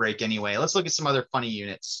to take a break anyway. Let's look at some other funny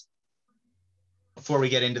units before we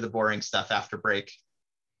get into the boring stuff after break.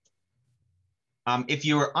 If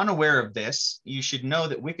you are unaware of this, you should know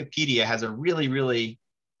that Wikipedia has a really, really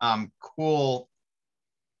cool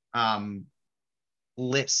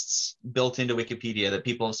lists built into Wikipedia that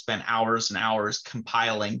people have spent hours and hours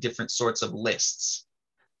compiling different sorts of lists.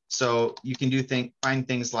 So you can find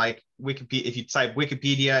things like Wikipedia. If you type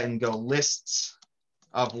Wikipedia and go lists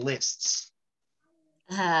of lists,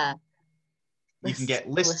 you can get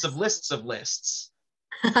lists of lists of lists,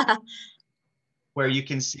 where you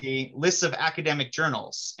can see lists of academic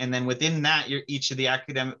journals. And then within that, each of the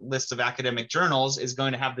academic lists of academic journals is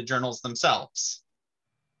going to have the journals themselves.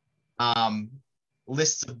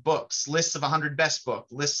 Lists of books, lists of 100 best book,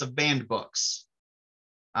 lists of banned books,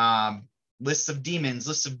 lists of demons,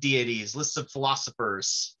 lists of deities, lists of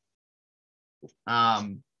philosophers.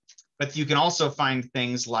 But you can also find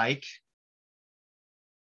things like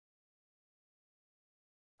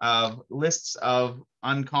lists of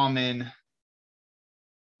uncommon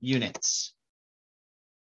units.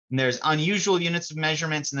 And there's unusual units of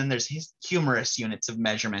measurements, and then there's humorous units of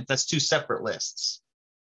measurement. That's 2 separate lists.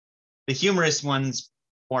 The humorous one's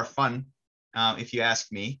more fun, if you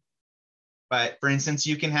ask me. But for instance,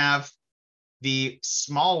 you can have the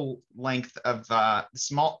small length of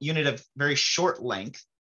small unit of very short length,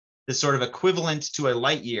 the sort of equivalent to a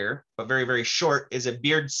light year, but very, very short, is a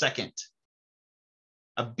beard second.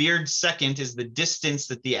 A beard second is the distance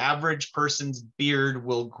that the average person's beard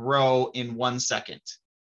will grow in 1 second.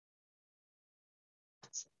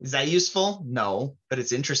 Is that useful? No, but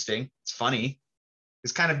it's interesting. It's funny.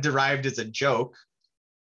 It's kind of derived as a joke.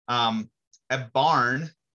 A barn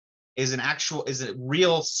is a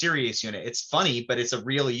real serious unit. It's funny, but it's a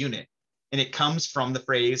real unit. And it comes from the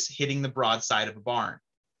phrase hitting the broadside of a barn.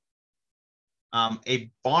 A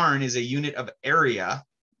barn is a unit of area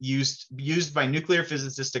used by nuclear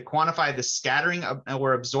physicists to quantify the scattering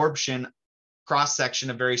or absorption cross-section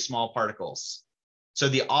of very small particles. So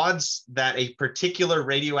the odds that a particular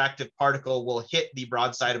radioactive particle will hit the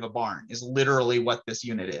broadside of a barn is literally what this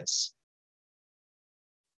unit is.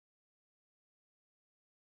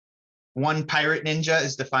 One pirate ninja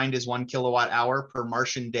is defined as 1 kilowatt-hour per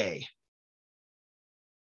Martian day.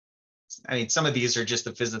 I mean, some of these are just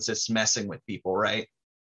the physicists messing with people, right?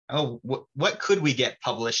 Oh, what could we get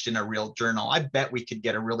published in a real journal? I bet we could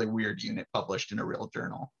get a really weird unit published in a real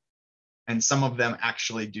journal. And some of them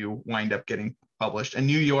actually do wind up getting published. A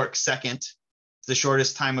New York second, the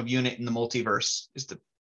shortest time of unit in the multiverse, is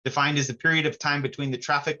defined as the period of time between the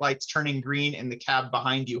traffic lights turning green and the cab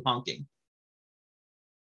behind you honking.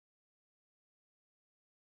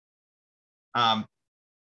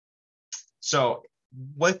 So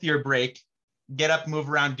with your break, get up, move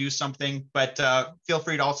around, do something, but feel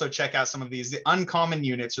free to also check out some of these. The uncommon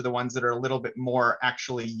units are the ones that are a little bit more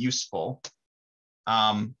actually useful.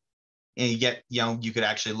 And you could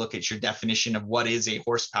actually look at your definition of what is a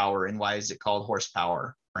horsepower and why is it called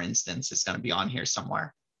horsepower, for instance. It's going to be on here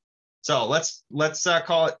somewhere. So let's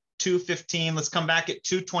call it 2:15. Let's come back at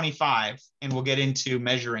 2:25 and we'll get into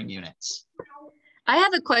measuring units. I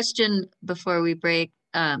have a question before we break.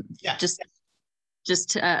 Yeah.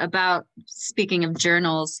 Just about, speaking of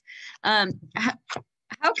journals, how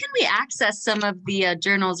can we access some of the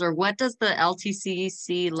journals, or what does the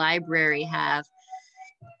LTCC library have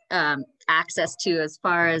access to as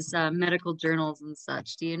far as medical journals and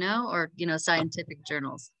such? Do you know, or scientific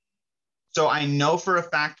journals? So I know for a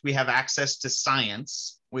fact we have access to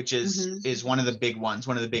science, which is one of the big ones,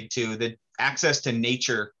 one of the big 2. The access to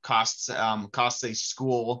nature costs a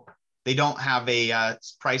school. They don't have a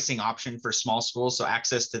pricing option for small schools, so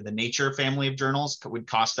access to the Nature family of journals would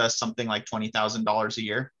cost us something like $20,000 a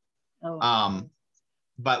year. Oh.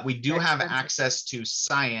 But we do have access to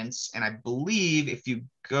science, and I believe if you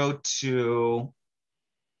go to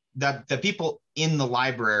the people in the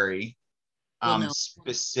library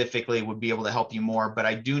specifically would be able to help you more, but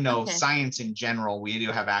I do know science in general we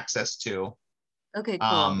do have access to. Okay,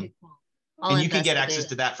 cool. And you can get access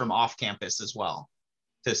to that from off campus as well.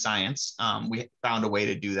 to science. We found a way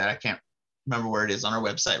to do that. I can't remember where it is on our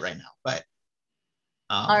website right now, but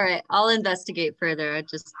all right, I'll investigate further. I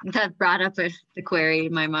just that brought up the query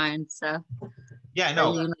in my mind. So yeah,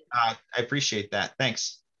 no, I appreciate that.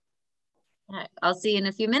 Thanks. all right, I'll see you in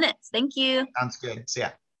a few minutes. Thank you. Sounds good. So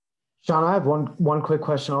yeah. Sean, I have one quick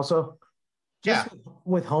question also. Just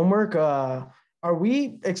with homework, are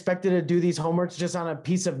we expected to do these homeworks just on a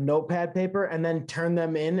piece of notepad paper and then turn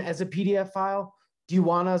them in as a PDF file? Do you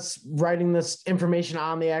want us writing this information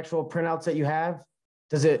on the actual printouts that you have?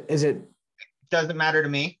 Is it? Doesn't matter to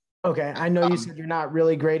me. Okay. I know you said you're not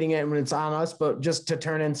really grading it when it's on us, but just to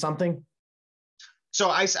turn in something. So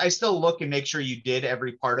I still look and make sure you did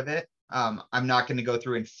every part of it. I'm not going to go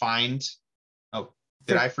through and find. Oh,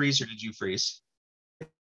 did I freeze or did you freeze?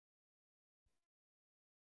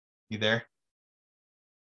 You there?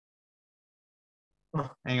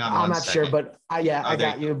 Hang on. I'm not sure, but I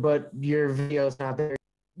got you you, but your video's not there.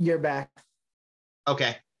 You're back.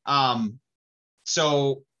 Okay.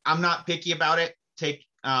 So I'm not picky about it.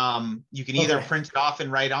 You can either print it off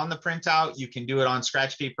and write on the printout. You can do it on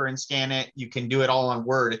scratch paper and scan it. You can do it all on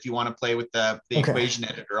Word if you want to play with the equation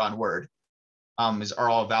editor on Word. Are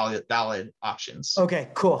all valid options. Okay,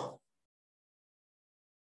 cool.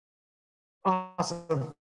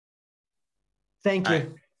 Awesome. Thank you. Right.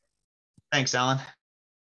 Thanks, Alan.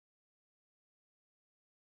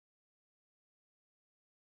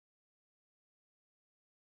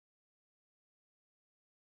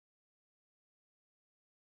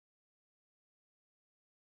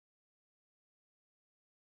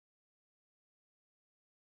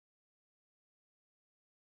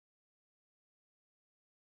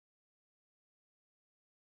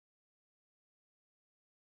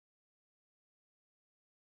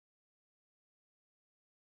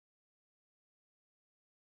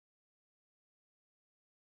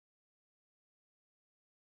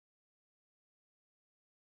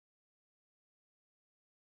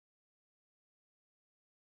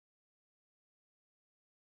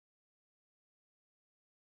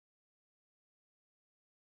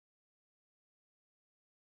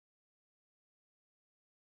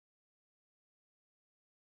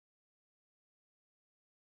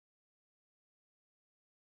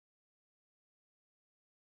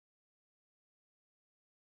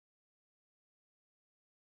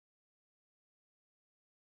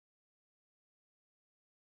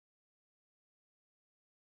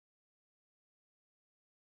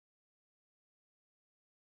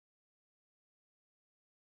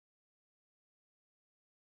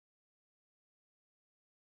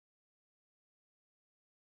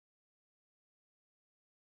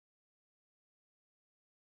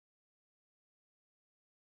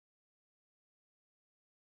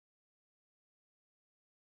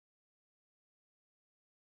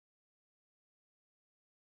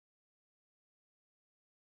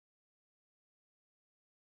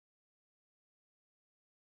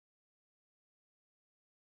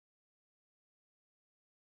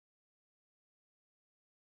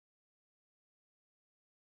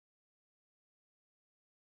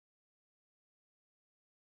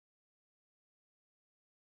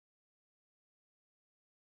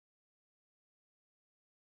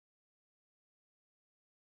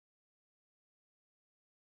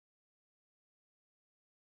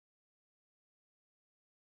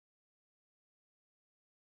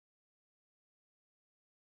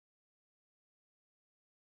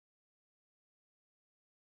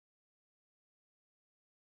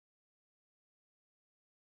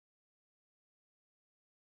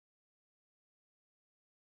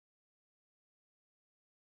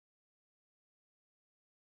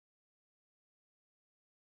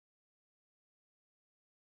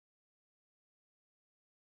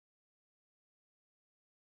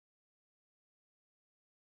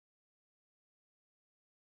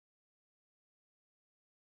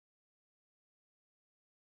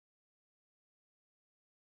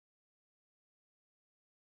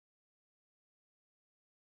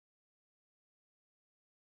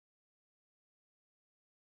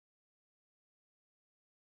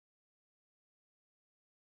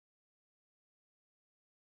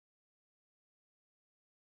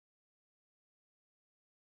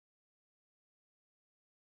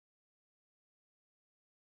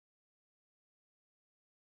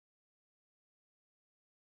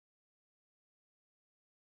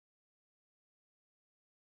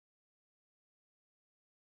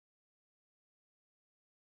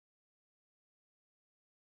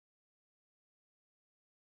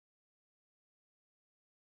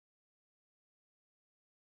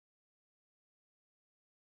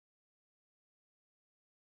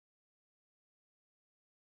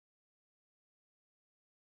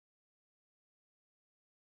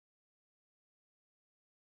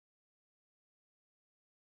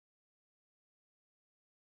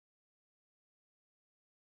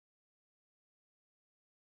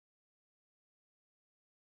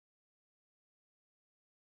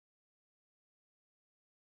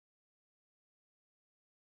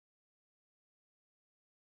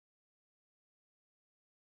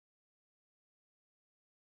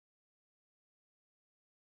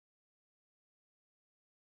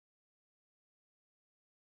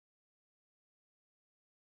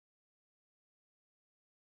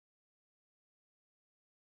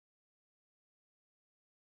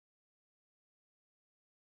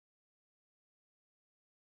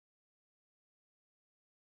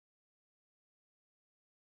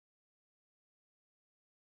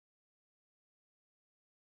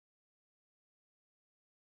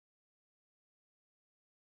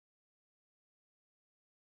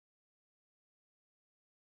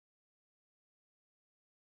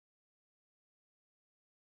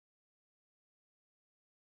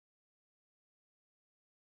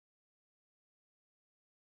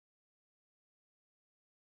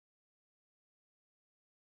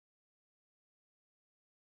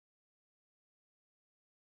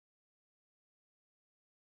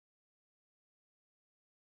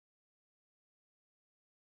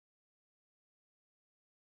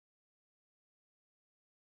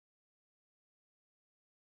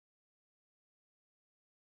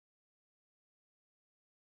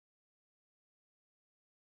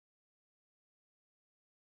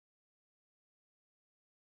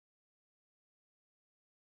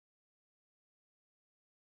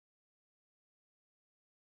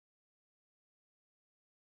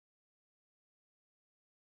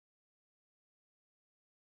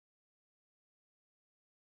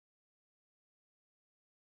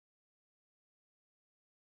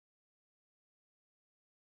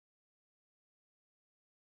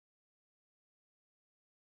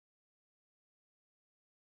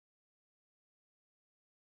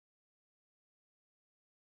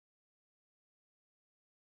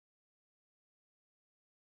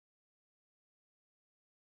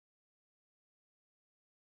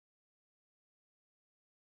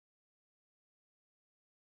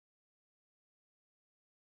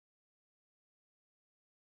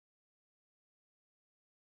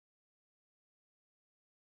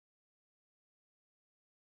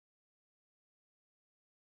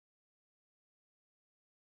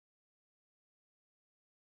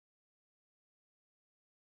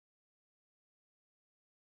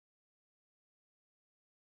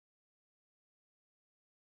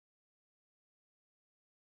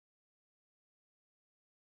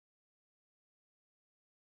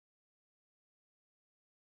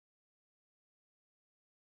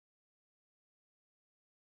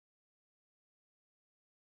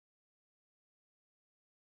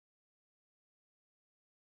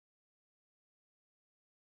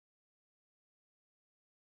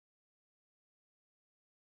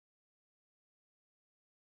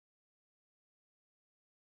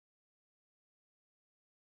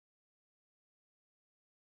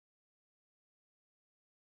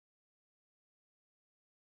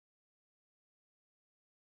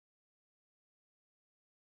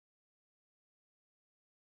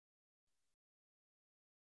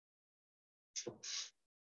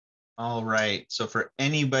 All right. So for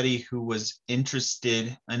anybody who was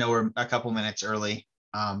interested, I know we're a couple minutes early,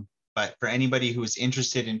 but for anybody who is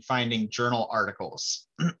interested in finding journal articles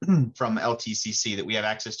from LTCC that we have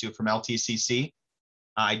access to from LTCC,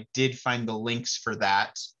 I did find the links for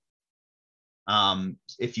that.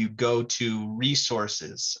 If you go to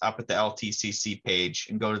resources up at the LTCC page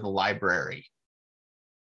and go to the library,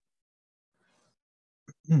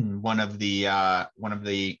 one of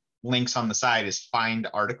the links on the side is find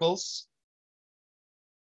articles.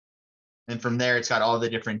 And from there, it's got all the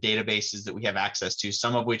different databases that we have access to,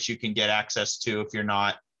 some of which you can get access to if you're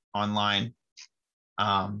not online.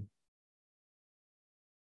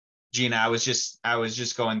 Gina, I was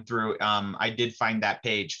just going through, I did find that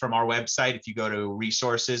page from our website. If you go to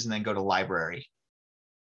resources and then go to library.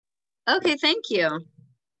 Okay, thank you.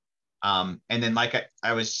 And then like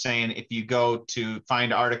I was saying, if you go to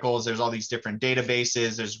find articles, there's all these different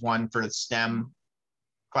databases. There's one for STEM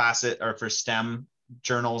classes or for STEM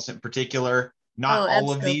journals in particular. Not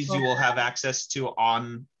all of these you will have access to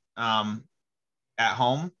on at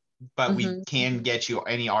home, but we can get you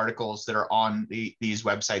any articles that are on these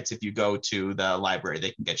websites. If you go to the library,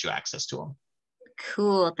 they can get you access to them.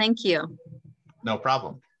 Cool, thank you. No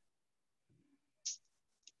problem.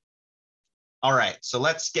 All right, so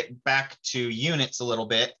let's get back to units a little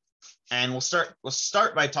bit, and we'll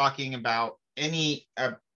start by talking about any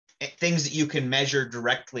things that you can measure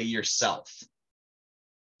directly yourself.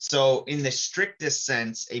 So in the strictest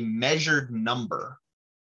sense, a measured number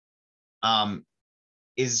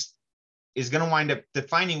is going to wind up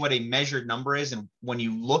defining what a measured number is. And when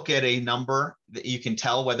you look at a number that you can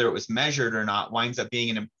tell whether it was measured or not, winds up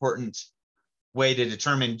being an important way to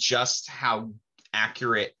determine just how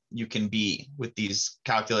accurate you can be with these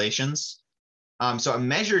calculations. So a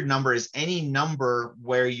measured number is any number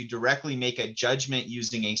where you directly make a judgment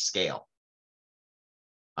using a scale,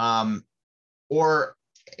 or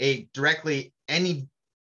any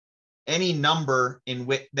number in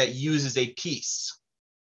which that uses a piece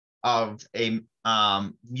of a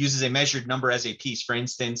uses a measured number as a piece. For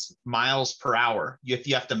instance, miles per hour. If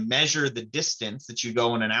you have to measure the distance that you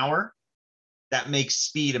go in an hour, that makes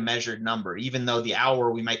speed a measured number, even though the hour,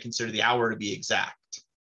 we might consider the hour to be exact.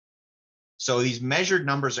 So these measured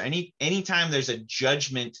numbers are anytime there's a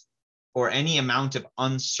judgment or any amount of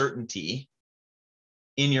uncertainty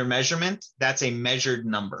in your measurement, that's a measured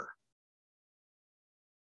number.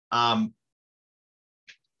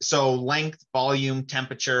 So length, volume,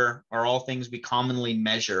 temperature are all things we commonly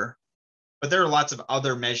measure, but there are lots of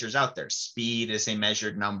other measures out there. Speed is a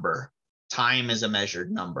measured number. Time is a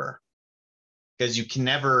measured number, because you can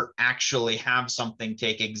never actually have something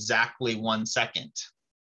take exactly 1 second.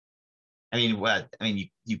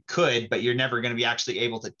 You could, but you're never going to be actually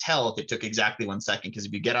able to tell if it took exactly 1 second, because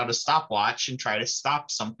if you get out a stopwatch and try to stop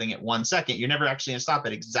something at 1 second, you're never actually going to stop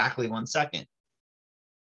at exactly 1 second.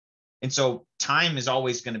 And so time is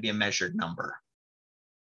always going to be a measured number.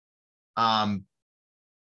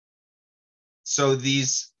 So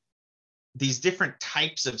these different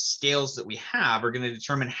types of scales that we have are going to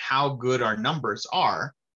determine how good our numbers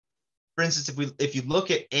are. For instance, if you look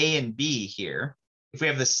at A and B here, if we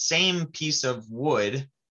have the same piece of wood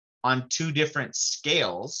on two different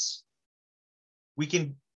scales, we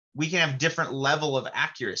can have different level of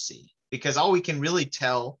accuracy, because all we can really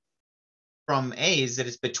tell from A is that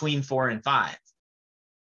it's between 4 and 5.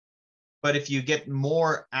 But if you get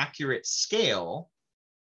more accurate scale,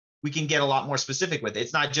 we can get a lot more specific with it.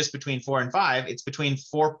 It's not just between 4 and 5, it's between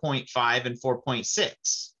 4.5 and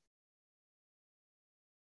 4.6.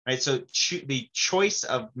 Right? So the choice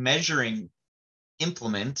of measuring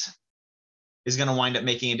implement is going to wind up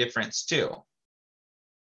making a difference too.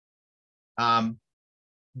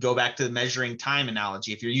 Go back to the measuring time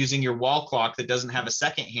analogy. If you're using your wall clock that doesn't have a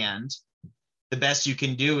second hand, the best you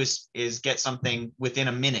can do is get something within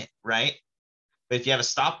a minute, right? But if you have a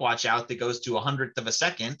stopwatch out that goes to 100th of a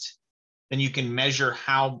second, then you can measure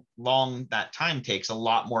how long that time takes a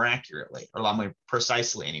lot more accurately, or a lot more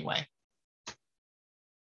precisely anyway.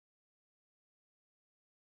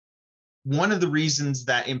 One of the reasons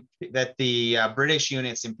that the British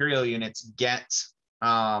units, imperial units, get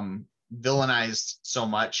villainized so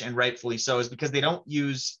much, and rightfully so, is because they don't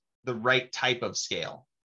use the right type of scale.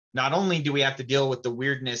 Not only do we have to deal with the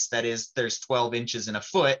weirdness that is there's 12 inches in a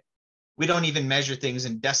foot, we don't even measure things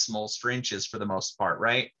in decimals for inches for the most part,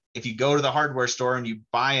 right? If you go to the hardware store and you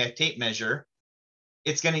buy a tape measure,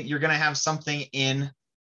 you're gonna have something in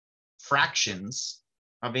fractions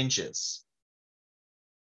of inches.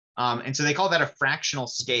 And so they call that a fractional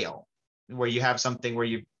scale, where you have something where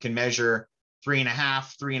you can measure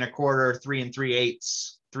 3.5, 3.25, 3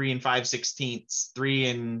 3/8, 3 5/16,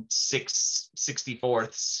 3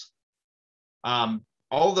 6/64.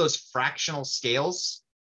 All those fractional scales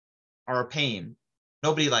are a pain.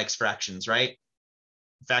 Nobody likes fractions, right?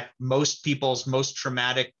 In fact, most people's most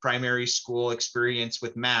traumatic primary school experience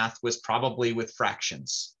with math was probably with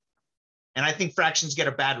fractions. And I think fractions get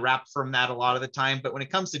a bad rap from that a lot of the time. But when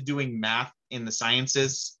it comes to doing math in the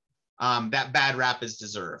sciences, that bad rap is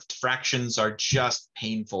deserved. Fractions are just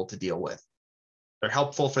painful to deal with. They're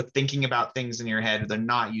helpful for thinking about things in your head. They're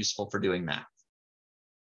not useful for doing math.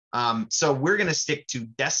 So we're going to stick to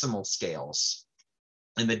decimal scales.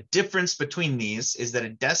 And the difference between these is that a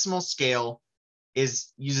decimal scale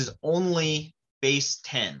uses only base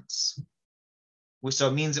tens. So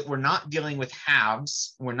it means that we're not dealing with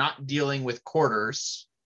halves. We're not dealing with quarters.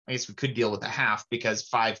 I guess we could deal with a half because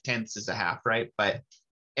 5/10 is a half, right? But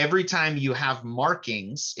every time you have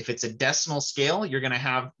markings, if it's a decimal scale, you're going to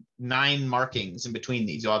have 9 markings in between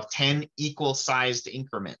these. You'll have 10 equal sized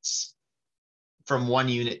increments from one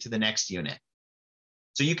unit to the next unit.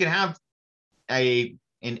 So you can have an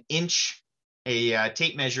inch, a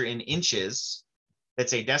tape measure in inches.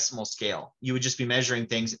 That's a decimal scale. You would just be measuring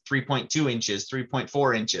things at 3.2 inches,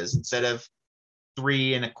 3.4 inches instead of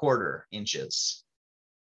 3.25 inches.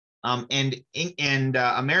 And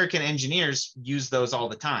American engineers use those all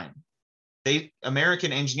the time.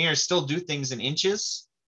 American engineers still do things in inches,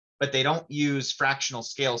 but they don't use fractional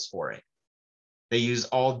scales for it. They use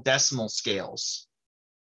all decimal scales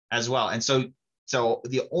as well. And so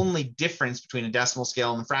the only difference between a decimal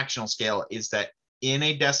scale and a fractional scale is that in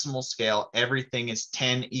a decimal scale, everything is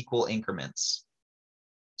 10 equal increments.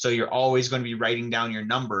 So you're always going to be writing down your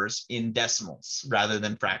numbers in decimals rather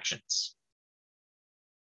than fractions.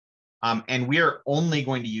 And we are only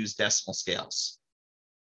going to use decimal scales.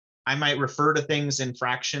 I might refer to things in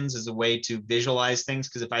fractions as a way to visualize things,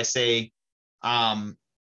 because if I say, 1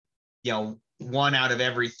 out of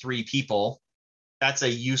every 3 people, that's a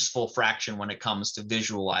useful fraction when it comes to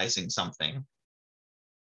visualizing something.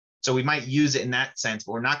 So we might use it in that sense,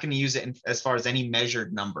 but we're not going to use it as far as any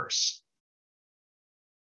measured numbers.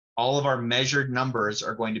 All of our measured numbers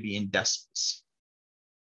are going to be in decimals.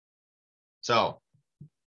 So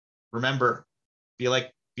remember, be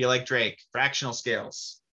like Drake, fractional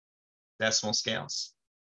scales, decimal scales,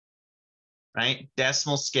 right?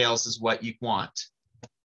 Decimal scales is what you want.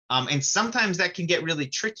 And sometimes that can get really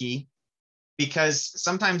tricky, because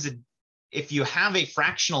sometimes if you have a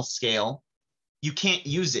fractional scale, you can't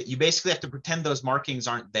use it. You basically have to pretend those markings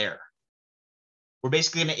aren't there. We're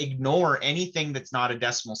basically going to ignore anything that's not a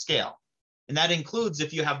decimal scale. And that includes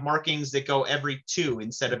if you have markings that go every 2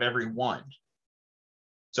 instead of every 1.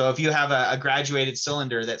 So if you have a graduated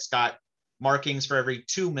cylinder that's got markings for every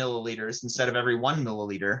 2 milliliters instead of every 1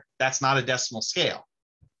 milliliter, that's not a decimal scale.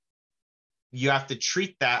 You have to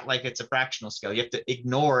treat that like it's a fractional scale. You have to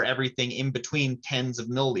ignore everything in between tens of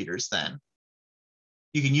milliliters then.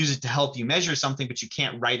 You can use it to help you measure something, but you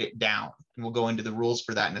can't write it down. And we'll go into the rules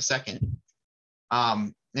for that in a second.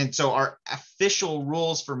 And so our official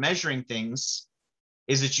rules for measuring things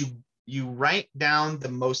is that you write down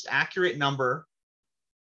the most accurate number.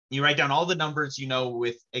 You write down all the numbers you know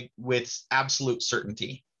with absolute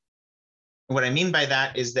certainty. And what I mean by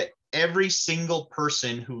that is that every single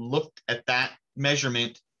person who looked at that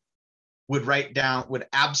measurement would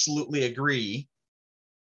absolutely agree.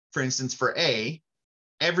 For instance, for A,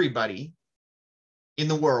 everybody in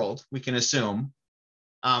the world, we can assume,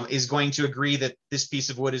 is going to agree that this piece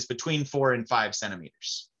of wood is between 4 and 5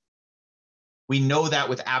 centimeters. We know that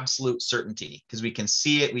with absolute certainty because we can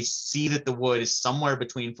see it. We see that the wood is somewhere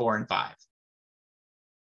between 4 and 5.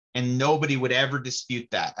 And nobody would ever dispute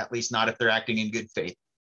that, at least not if they're acting in good faith,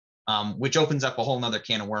 which opens up a whole nother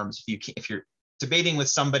can of worms. If you're debating with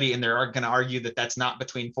somebody and they're going to argue that that's not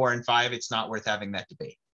between 4 and 5, it's not worth having that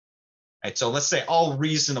debate. Right, so let's say all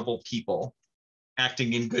reasonable people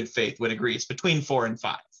acting in good faith would agree it's between 4 and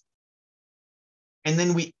 5. And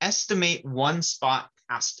then we estimate one spot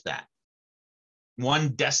past that, one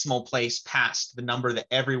decimal place past the number that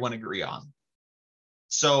everyone agree on.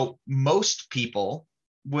 So most people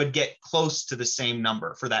would get close to the same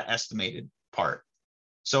number for that estimated part.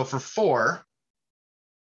 So for 4,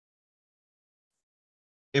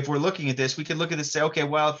 if we're looking at this, we could look at this and say, okay,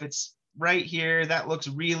 well, if it's right here, that looks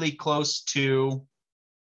really close to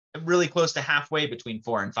halfway between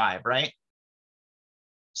 4 and 5, right?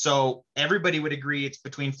 So everybody would agree it's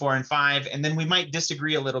between 4 and 5, and then we might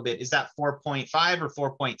disagree a little bit. Is that 4.5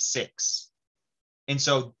 or 4.6? And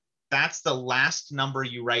so that's the last number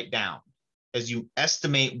you write down, as you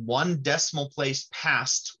estimate one decimal place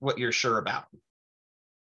past what you're sure about.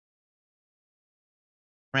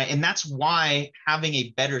 right? And that's why having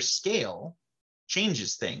a better scale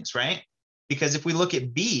changes things, right? Because if we look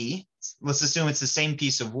at B, let's assume it's the same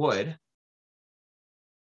piece of wood.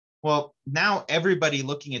 Well, now everybody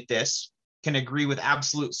looking at this can agree with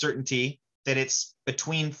absolute certainty that it's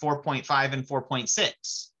between 4.5 and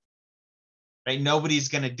 4.6. Right? Nobody's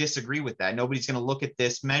going to disagree with that. Nobody's going to look at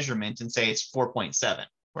this measurement and say it's 4.7,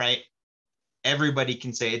 right? Everybody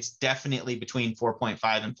can say it's definitely between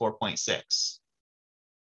 4.5 and 4.6.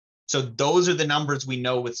 So those are the numbers we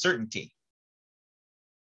know with certainty.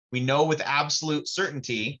 We know with absolute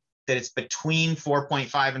certainty that it's between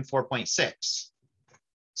 4.5 and 4.6.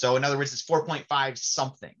 So in other words, it's 4.5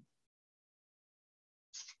 something.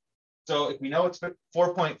 So if we know it's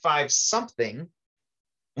 4.5 something,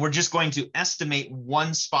 we're just going to estimate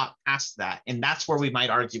one spot past that. And that's where we might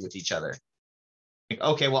argue with each other. Like,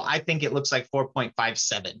 okay, well, I think it looks like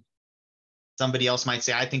 4.57. Somebody else might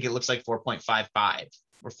say, I think it looks like 4.55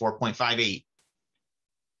 or 4.58.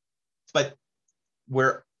 But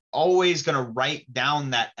we're always going to write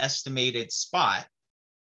down that estimated spot,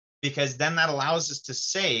 because then that allows us to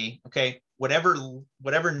say, okay, whatever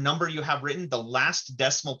number you have written, the last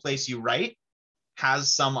decimal place you write has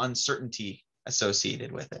some uncertainty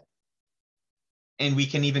associated with it. And we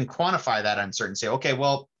can even quantify that uncertainty. Say, okay,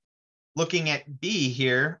 well, looking at B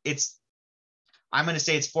here, I'm going to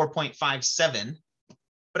say it's 4.57,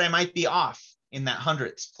 but I might be off in that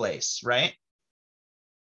hundredth place, right?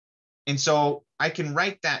 And so I can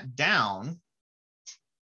write that down.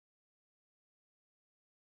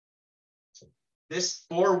 This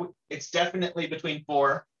 4, it's definitely between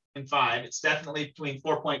 4 and 5. It's definitely between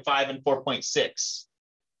 4.5 and 4.6.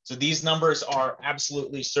 So these numbers are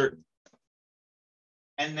absolutely certain.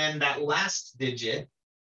 And then that last digit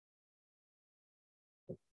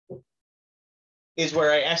is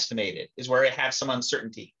where I estimated, is where I have some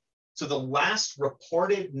uncertainty. So the last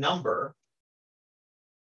reported number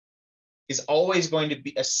is always going to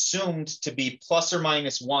be assumed to be plus or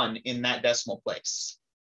minus 1 in that decimal place.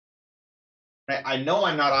 Right? I know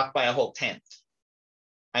I'm not off by a whole tenth.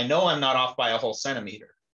 I know I'm not off by a whole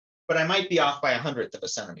centimeter, but I might be off by 100th of a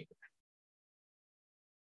centimeter.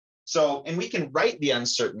 So, and we can write the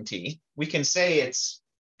uncertainty. We can say it's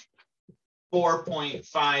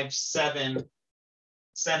 4.57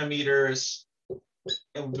 centimeters.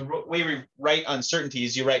 And the way we write uncertainty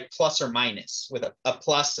is you write plus or minus with a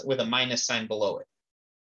plus with a minus sign below it.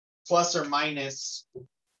 Plus or minus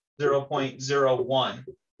 0.01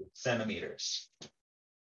 centimeters.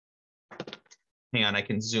 Hang on, I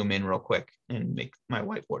can zoom in real quick and make my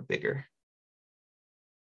whiteboard bigger.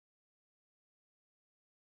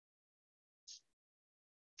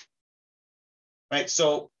 Right,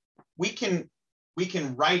 so we can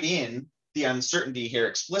write in the uncertainty here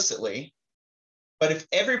explicitly, but if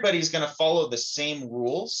everybody's going to follow the same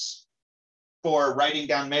rules for writing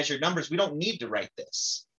down measured numbers, we don't need to write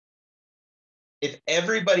this. If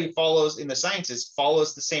everybody follows in the sciences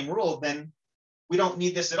follows the same rule, then we don't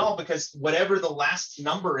need this at all, because whatever the last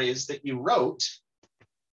number is that you wrote,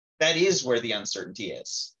 that is where the uncertainty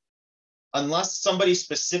is. Unless somebody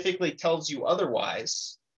specifically tells you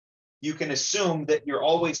otherwise, you can assume that you're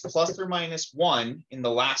always plus or minus 1 in the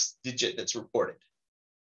last digit that's reported.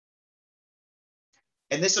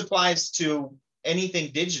 And this applies to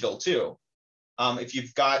anything digital too. If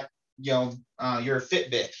you've got, your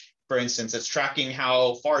Fitbit, for instance, it's tracking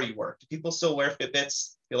how far you work. Do people still wear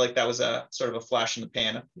Fitbits? I feel like that was a sort of a flash in the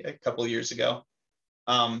pan a couple of years ago.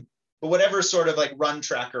 But whatever sort of like run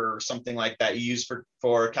tracker or something like that you use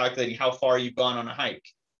for calculating how far you've gone on a hike.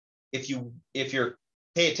 If you're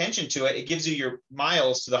pay attention to it, it gives you your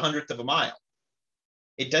miles to the 100th of a mile.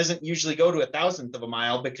 It doesn't usually go to 1,000th of a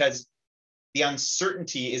mile because the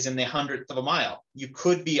uncertainty is in the 100th of a mile. You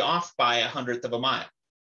could be off by 100th of a mile.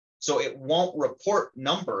 So it won't report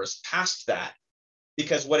numbers past that,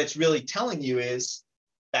 because what it's really telling you is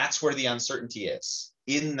that's where the uncertainty is,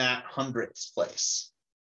 in that 100th place.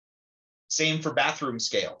 Same for bathroom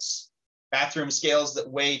scales. Bathroom scales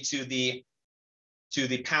that weigh to the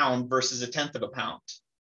pound versus 1/10 of a pound.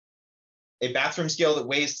 A bathroom scale that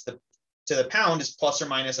weighs to the pound is plus or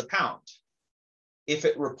minus a pound. If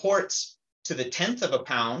it reports to the 1/10 of a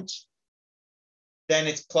pound, then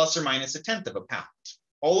it's plus or minus 1/10 of a pound.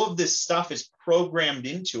 All of this stuff is programmed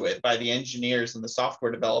into it by the engineers and the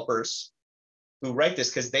software developers who write this,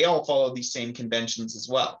 because they all follow these same conventions as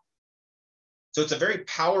well. So it's a very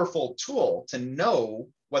powerful tool to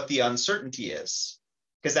know what the uncertainty is,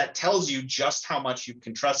 because that tells you just how much you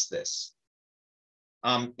can trust this.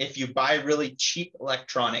 If you buy really cheap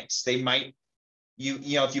electronics, they might,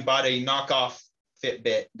 if you bought a knockoff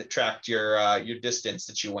Fitbit that tracked your distance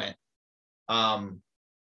that you went,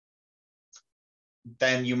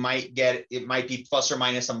 then you might get, it might be plus or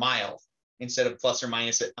minus a mile instead of plus or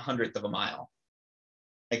minus a 100th of a mile.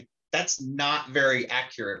 Like that's not very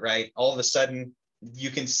accurate, right? All of a sudden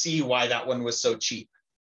you can see why that one was so cheap,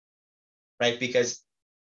 right? Because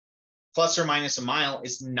plus or minus a mile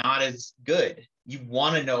is not as good. You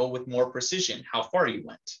want to know with more precision how far you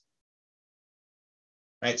went,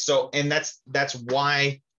 right? So, and that's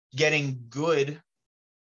why getting good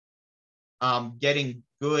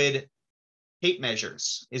tape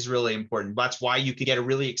measures is really important. That's why you could get a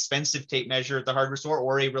really expensive tape measure at the hardware store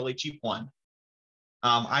or a really cheap one.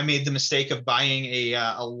 I made the mistake of buying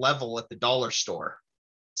a level at the dollar store.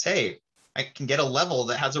 Hey, I can get a level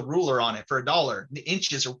that has a ruler on it for $1. The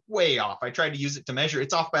inches are way off. I tried to use it to measure.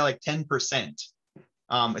 It's off by like 10%.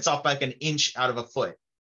 It's off by like an inch out of a foot.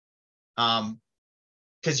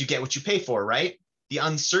 Because you get what you pay for, right? The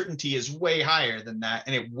uncertainty is way higher than that.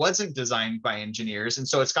 And it wasn't designed by engineers. And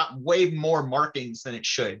so it's got way more markings than it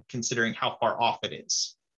should, considering how far off it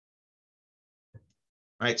is.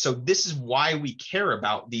 Right. So this is why we care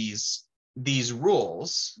about these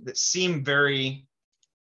rules that seem very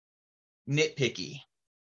nitpicky.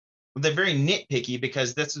 They're very nitpicky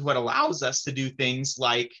because this is what allows us to do things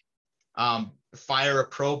like fire a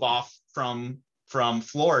probe off from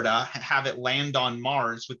Florida, have it land on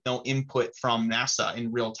Mars with no input from NASA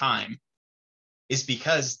in real time, is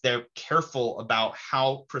because they're careful about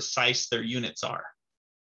how precise their units are.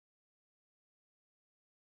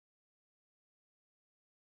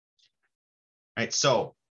 Right,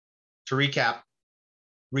 so to recap,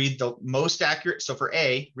 read the most accurate. So for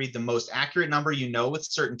A, read the most accurate number you know with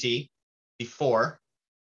certainty before,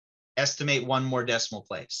 estimate one more decimal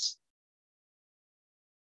place.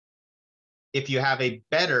 If you have a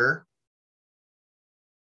better,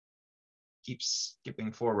 keep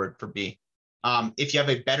skipping forward for B. If you have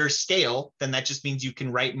a better scale, then that just means you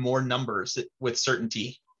can write more numbers with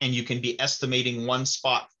certainty and you can be estimating one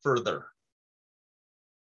spot further.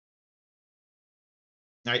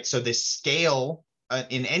 All right, so the scale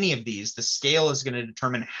in any of these, the scale is going to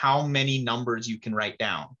determine how many numbers you can write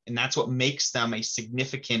down. And that's what makes them a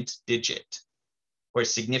significant digit or a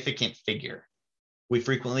significant figure. We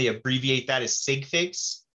frequently abbreviate that as Sig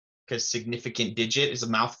Figs because significant digit is a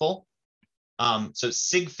mouthful. So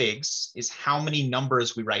Sig Figs is how many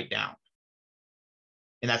numbers we write down.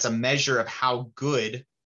 And that's a measure of how good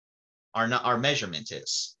our measurement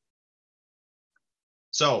is.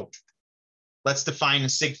 So let's define a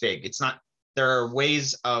Sig Fig. There are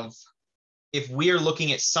ways of, if we are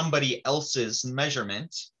looking at somebody else's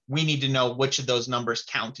measurement, we need to know which of those numbers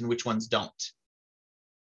count and which ones don't.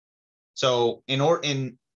 So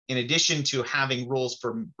in addition to having rules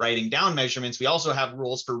for writing down measurements, we also have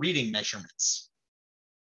rules for reading measurements.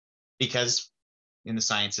 Because in the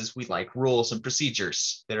sciences, we like rules and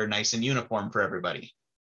procedures that are nice and uniform for everybody.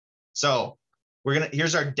 So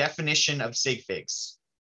here's our definition of Sig Figs.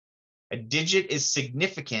 A digit is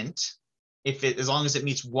significant as long as it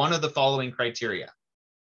meets one of the following criteria.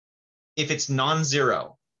 If it's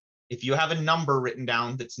non-zero, if you have a number written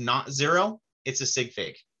down that's not zero, it's a Sig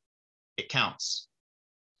Fig. It counts.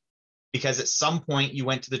 Because at some point you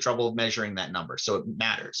went to the trouble of measuring that number, so it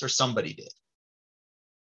matters, or somebody did.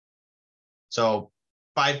 So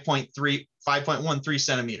 5.13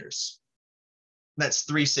 centimeters. That's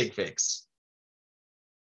 3 Sig Figs.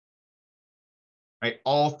 Right?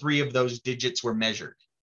 All 3 of those digits were measured.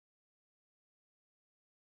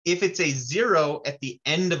 If it's a 0 at the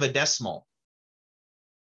end of a decimal,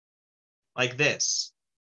 like this,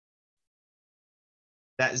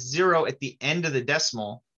 that 0 at the end of the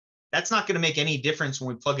decimal, that's not going to make any difference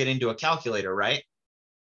when we plug it into a calculator, right?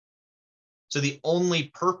 So the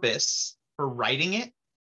only purpose for writing it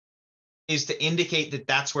is to indicate that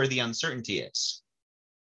that's where the uncertainty is.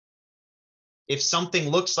 If something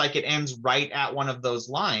looks like it ends right at one of those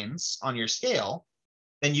lines on your scale,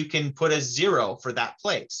 then you can put a 0 for that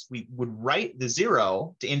place. We would write the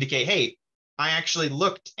 0 to indicate, hey, I actually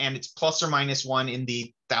looked and it's plus or minus 1 in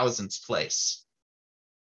the thousandths place.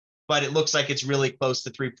 But it looks like it's really close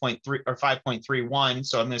to 3.3 or 5.31.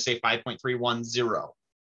 So I'm going to say 5.310.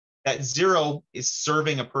 That 0 is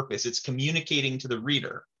serving a purpose. It's communicating to the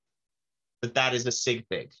reader that that is a Sig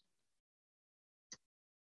Fig.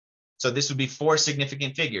 So this would be 4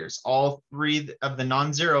 significant figures, all 3 of the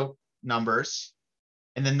non-zero numbers,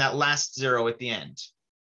 and then that last 0 at the end.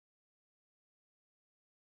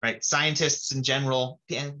 Right? Scientists in general,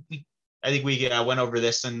 I think we went over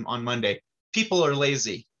this on Monday. People are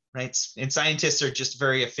lazy, right? And scientists are just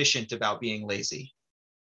very efficient about being lazy.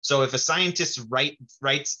 So if a scientist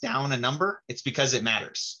writes down a number, it's because it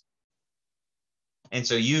matters. And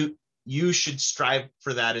so you should strive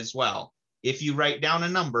for that as well. If you write down a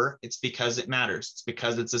number, it's because it matters. It's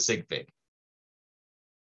because it's a sig fig.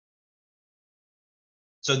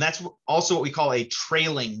 So that's also what we call a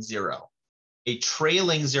trailing zero. A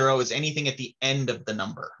trailing zero is anything at the end of the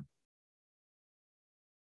number.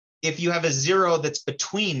 If you have a zero that's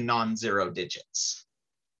between non-zero digits,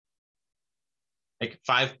 like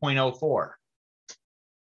 5.04,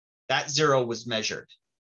 that zero was measured,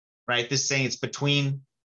 right? This is saying it's between,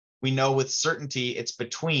 we know with certainty it's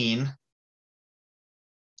between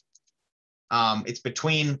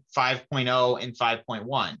 5.0 and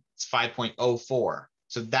 5.1. It's 5.04.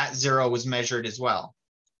 So that zero was measured as well.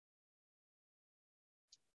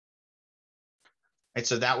 Right,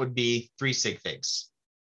 so that would be 3 sig figs.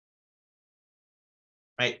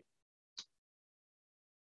 Right.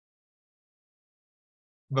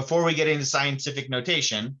 Before we get into scientific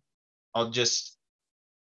notation, I'll just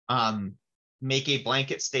make a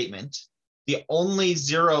blanket statement. The only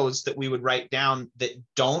zeros that we would write down that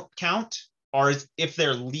don't count are if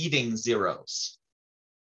they're leading zeros.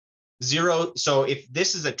 Zero, so if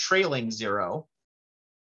this is a trailing zero,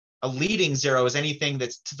 a leading zero is anything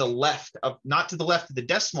that's to the left of, not to the left of the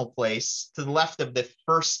decimal place, to the left of the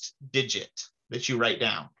first digit that you write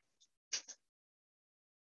down.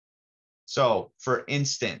 So for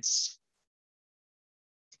instance,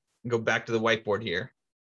 go back to the whiteboard here.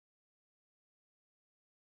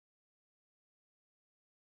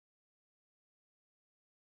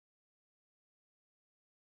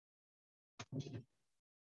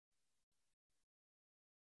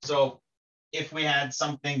 So if we had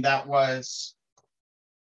something that was,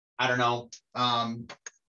 I don't know,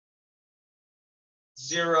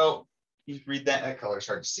 0, you read that, that color's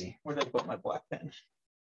hard to see. Where did I put my black pen?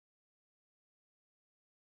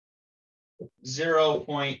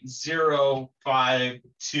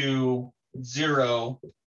 0.0520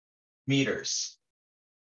 meters.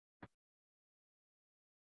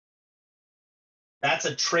 That's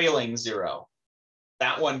a trailing zero.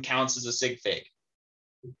 That one counts as a sig fig.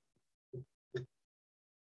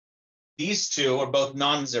 These two are both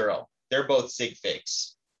non-zero. They're both sig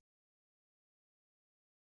figs.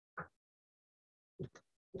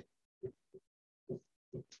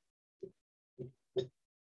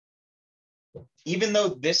 Even though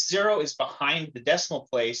this zero is behind the decimal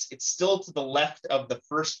place, it's still to the left of the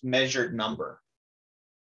first measured number.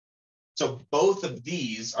 So both of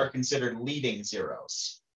these are considered leading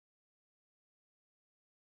zeros.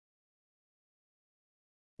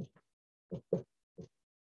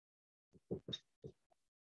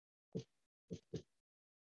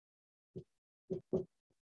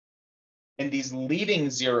 And these leading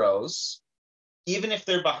zeros, even if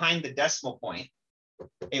they're behind the decimal point,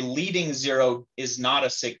 a leading zero is not a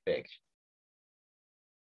sig fig.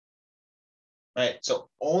 Right, so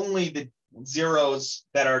only the zeros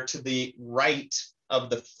that are to the right of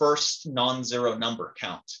the first non-zero number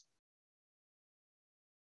count.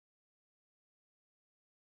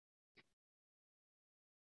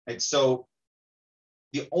 Right, so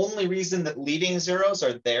the only reason that leading zeros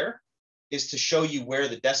are there is to show you where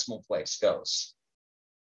the decimal place goes.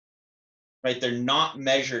 Right, they're not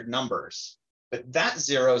measured numbers, but that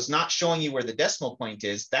zero is not showing you where the decimal point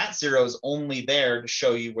is. That zero is only there to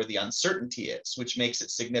show you where the uncertainty is, which makes it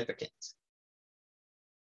significant.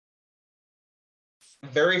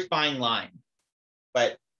 Very fine line,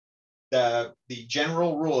 but the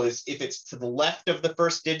general rule is if it's to the left of the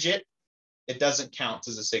first digit, it doesn't count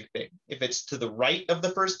as a sig fig. If it's to the right of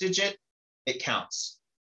the first digit, it counts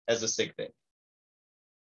as a sig fig.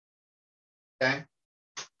 Okay.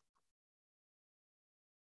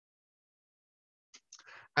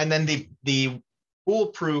 And then the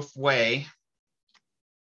foolproof way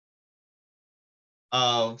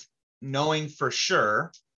of knowing for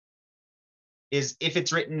sure is if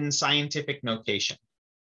it's written in scientific notation.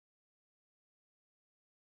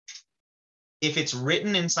 If it's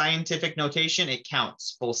written in scientific notation, it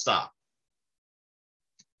counts, full stop.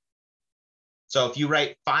 So if you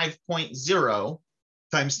write 5.0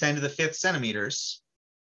 times 10 to the 5th centimeters,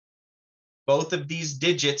 both of these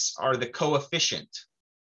digits are the coefficient,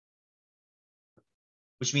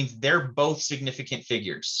 which means they're both significant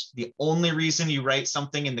figures. The only reason you write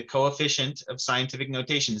something in the coefficient of scientific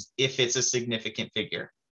notation is if it's a significant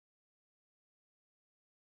figure.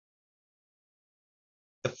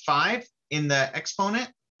 The 5 in the exponent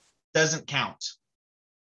doesn't count,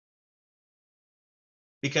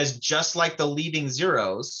 because just like the leading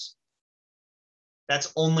zeros,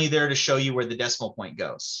 that's only there to show you where the decimal point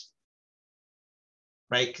goes.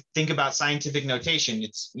 Right? Think about scientific notation.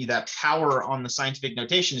 It's that power on the scientific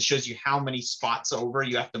notation shows you how many spots over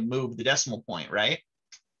you have to move the decimal point, right?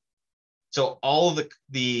 So all of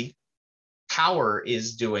the power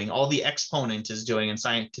is doing, all the exponent is doing in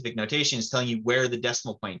scientific notation is telling you where the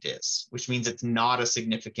decimal point is, which means it's not a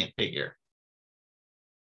significant figure.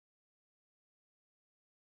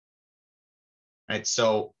 Right,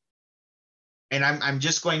 so, and I'm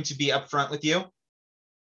just going to be upfront with you.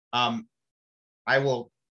 I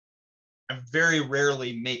very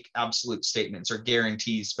rarely make absolute statements or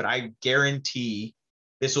guarantees, but I guarantee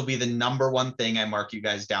this will be the #1 thing I mark you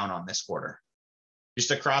guys down on this quarter.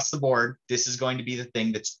 Just across the board, this is going to be the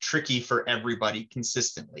thing that's tricky for everybody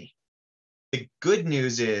consistently. The good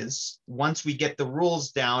news is once we get the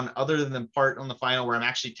rules down, other than the part on the final where I'm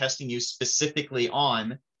actually testing you specifically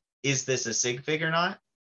on, is this a sig fig or not?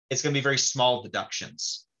 It's going to be very small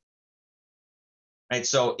deductions. Right,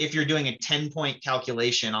 so if you're doing a 10-point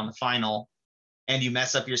calculation on the final and you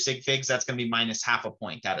mess up your sig figs, that's going to be minus ½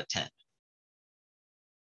 point out of 10.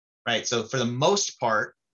 Right, so for the most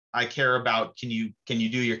part, I care about can you do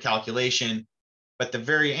your calculation, but at the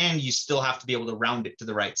very end, you still have to be able to round it to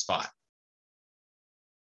the right spot.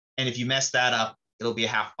 And if you mess that up, it'll be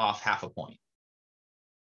off ½ point.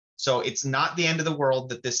 So it's not the end of the world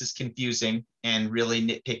that this is confusing and really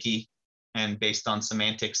nitpicky and based on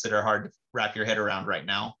semantics that are hard to wrap your head around right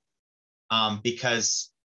now.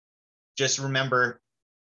 Because just remember,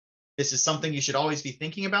 this is something you should always be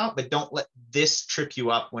thinking about, but don't let this trip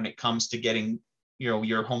you up when it comes to getting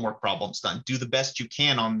your homework problems done. Do the best you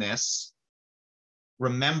can on this.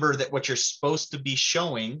 Remember that what you're supposed to be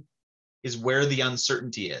showing is where the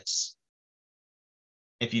uncertainty is.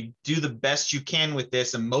 If you do the best you can with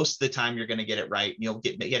this, and most of the time you're going to get it right, and you'll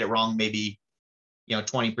get it wrong maybe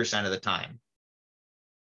 20% of the time.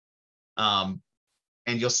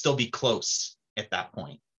 And you'll still be close at that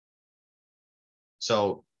point.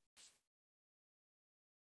 So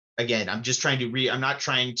again, I'm just trying to I'm not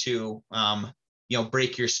trying to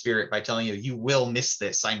break your spirit by telling you will miss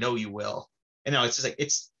this. I know you will. And no, it's just like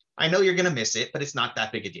I know you're gonna miss it, but it's not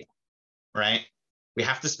that big a deal, right? We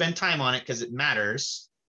have to spend time on it because it matters.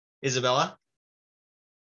 Isabella?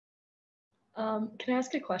 Can I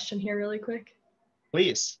ask a question here really quick?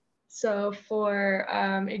 Please. So for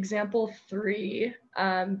example 3,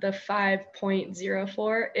 the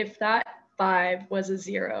 5.04, if that 5 was a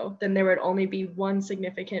 0, then there would only be one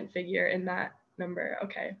significant figure in that number.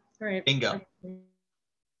 Okay, all right. Bingo.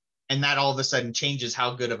 And that all of a sudden changes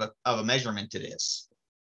how good of a measurement it is.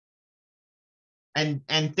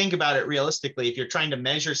 And think about it realistically. If you're trying to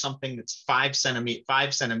measure something that's 5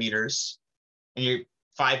 centimeters and you're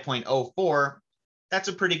 5.04, that's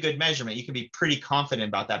a pretty good measurement. You can be pretty confident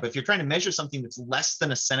about that. But if you're trying to measure something that's less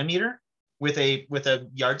than a centimeter with a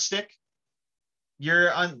yardstick,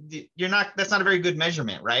 that's not a very good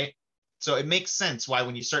measurement, right? So it makes sense why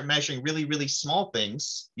when you start measuring really, really small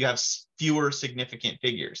things, you have fewer significant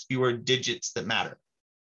figures, fewer digits that matter.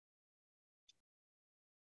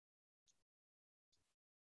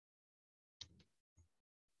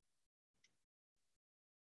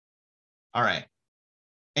 All right.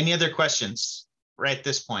 Any other questions right at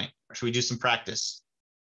this point? Or should we do some practice?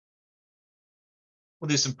 We'll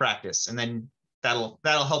do some practice, and then that'll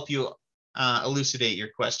help you elucidate your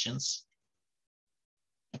questions.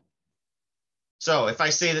 So if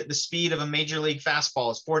I say that the speed of a major league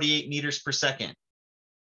fastball is 48 meters per second,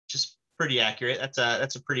 which is pretty accurate.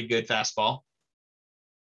 That's a pretty good fastball.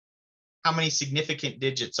 How many significant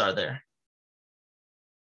digits are there?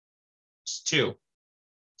 It's 2.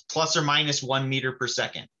 Plus or minus 1 meter per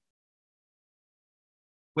second,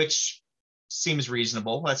 which seems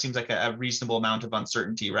reasonable. That seems like a reasonable amount of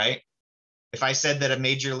uncertainty, right? If I said that a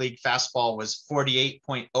major league fastball was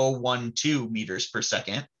 48.012 meters per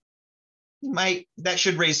second, that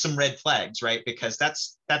should raise some red flags, right? Because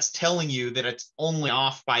that's telling you that it's only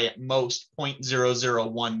off by at most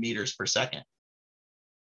 0.001 meters per second.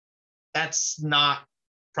 That's not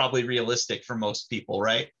probably realistic for most people,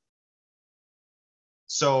 right?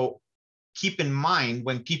 So keep in mind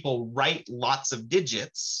when people write lots of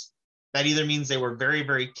digits, that either means they were very,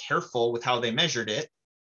 very careful with how they measured it,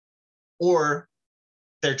 or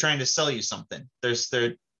they're trying to sell you something.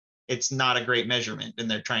 It's not a great measurement,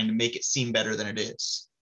 and they're trying to make it seem better than it is.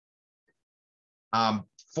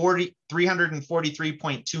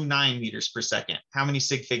 343.29 meters per second. How many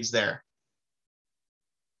sig figs there?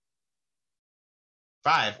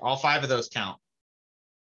 5. All 5 of those count.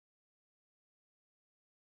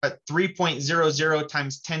 But 3.00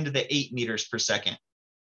 times 10 to the 8 meters per second.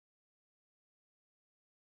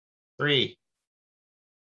 3.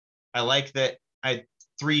 I like that I had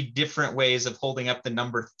 3 different ways of holding up the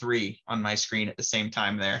number 3 on my screen at the same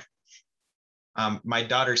time there. My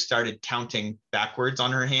daughter started counting backwards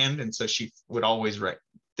on her hand, and so she would always write,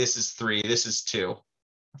 this is 3, this is 2.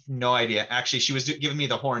 No idea. Actually, she was giving me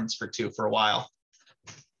the horns for 2 for a while,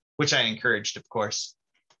 which I encouraged, of course.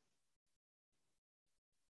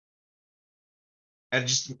 And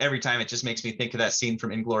just every time it just makes me think of that scene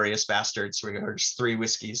from Inglourious Bastards where there's 3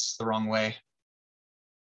 whiskeys the wrong way.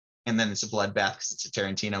 And then it's a bloodbath because it's a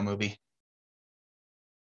Tarantino movie.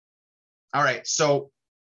 All right, so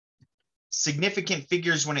significant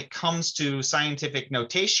figures when it comes to scientific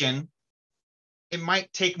notation, it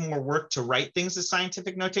might take more work to write things as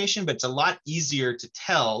scientific notation, but it's a lot easier to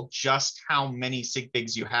tell just how many sig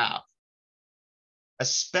figs you have.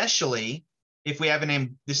 Especially if we have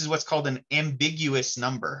this is what's called an ambiguous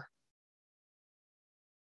number.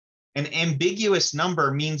 An ambiguous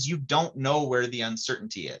number means you don't know where the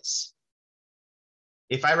uncertainty is.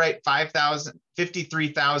 If I write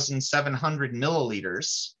 53,700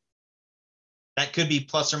 milliliters, that could be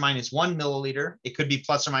plus or minus 1 milliliter. It could be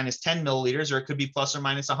plus or minus 10 milliliters, or it could be plus or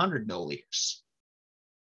minus 100 milliliters.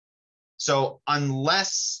 So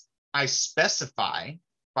unless I specify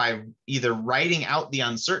by either writing out the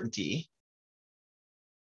uncertainty,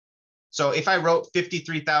 so if I wrote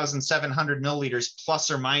 53,700 milliliters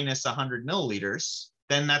plus or minus 100 milliliters,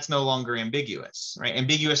 then that's no longer ambiguous, right?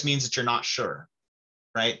 Ambiguous means that you're not sure,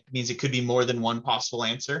 right? It means it could be more than one possible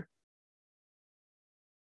answer.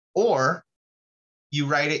 Or you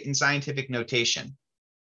write it in scientific notation.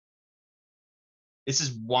 This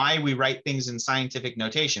is why we write things in scientific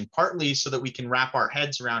notation, partly so that we can wrap our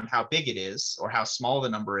heads around how big it is or how small the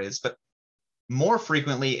number is, but more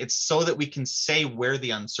frequently, it's so that we can say where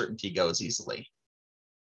the uncertainty goes easily.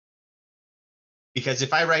 Because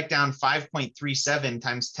if I write down 5.37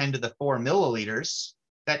 times 10 to the 4 milliliters,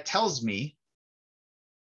 that tells me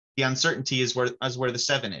the uncertainty is where the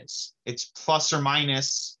 7 is. It's plus or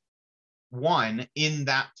minus 1 in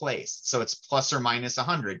that place. So it's plus or minus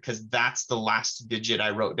 100 because that's the last digit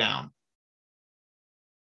I wrote down.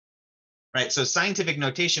 Right, so scientific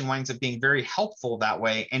notation winds up being very helpful that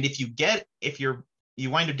way. And if you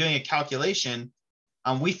wind up doing a calculation,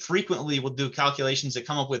 we frequently will do calculations that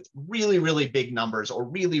come up with really, really big numbers or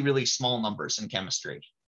really, really small numbers in chemistry.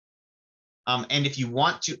 And if you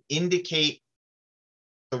want to indicate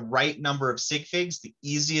the right number of sig figs, the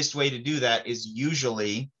easiest way to do that is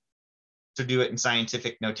usually to do it in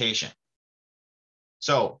scientific notation.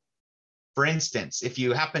 So, for instance, if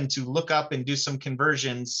you happen to look up and do some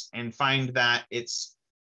conversions and find that it's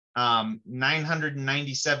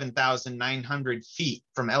 997,900 feet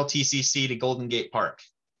from LTCC to Golden Gate Park,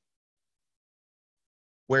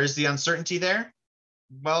 where's the uncertainty there?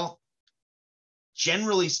 Well,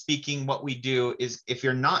 generally speaking, what we do is if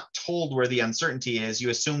you're not told where the uncertainty is, you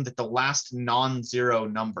assume that the last non-zero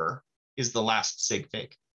number is the last sig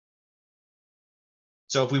fig.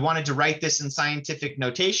 So if we wanted to write this in scientific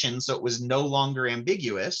notation so it was no longer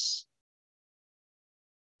ambiguous,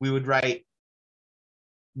 we would write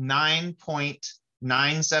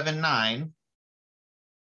 9.979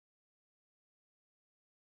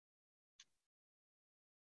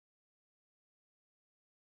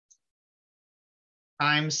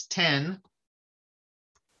 times 10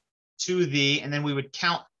 to the, and then we would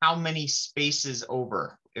count how many spaces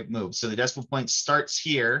over it moves. So the decimal point starts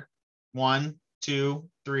here, 1, 2,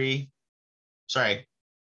 3,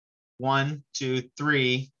 1, 2,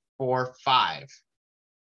 3, 4, 5.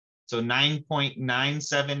 So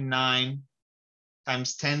 9.979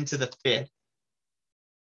 times 10 to the 5th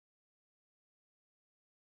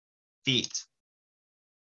feet.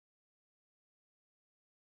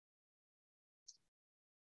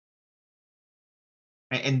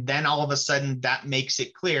 And then all of a sudden that makes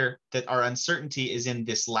it clear that our uncertainty is in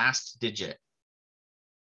this last digit.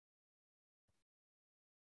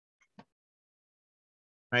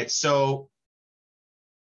 Right, so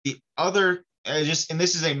the other, and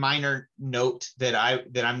this is a minor note that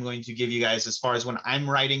I'm going to give you guys as far as when I'm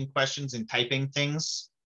writing questions and typing things,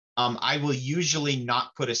 I will usually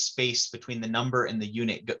not put a space between the number and the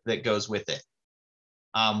unit that goes with it,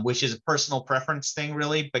 which is a personal preference thing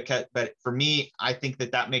really, but for me, I think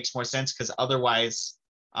that makes more sense because otherwise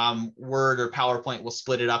Word or PowerPoint will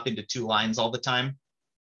split it up into 2 lines all the time.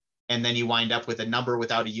 And then you wind up with a number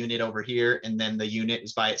without a unit over here, and then the unit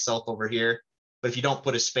is by itself over here. But if you don't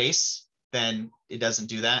put a space, then it doesn't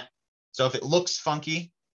do that. So if it looks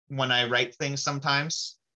funky when I write things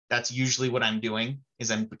sometimes, that's usually what I'm doing,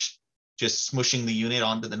 is I'm just smushing the unit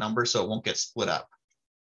onto the number so it won't get split up.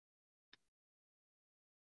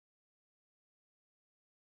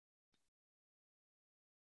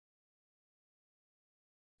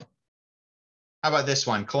 How about this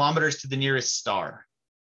one? Kilometers to the nearest star.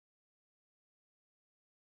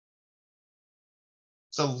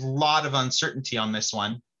 It's a lot of uncertainty on this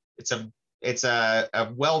one. It's a it's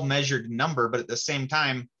a well-measured number, but at the same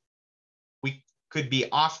time, we could be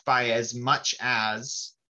off by as much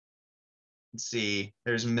as, let's see,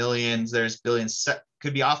 there's millions, there's billions,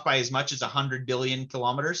 could be off by as much as 100 billion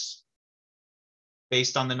kilometers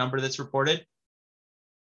based on the number that's reported.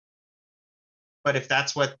 But if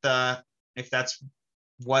that's what our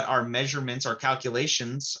measurements, our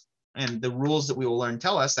calculations, and the rules that we will learn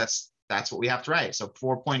tell us, that's what we have to write. So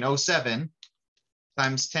 4.07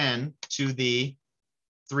 times 10 to the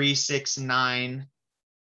 3, 6, 9,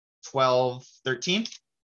 12, 13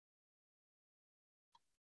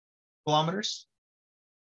 kilometers.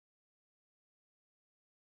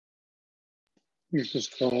 It's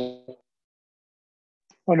just oh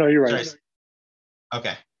no, you're right. Sorry.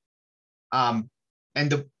 Okay.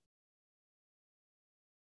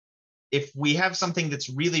 If we have something that's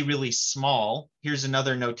really, really small, here's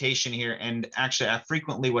another notation here. And actually,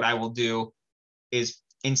 frequently what I will do is,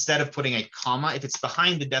 instead of putting a comma, if it's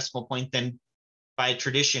behind the decimal point, then by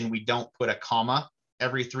tradition, we don't put a comma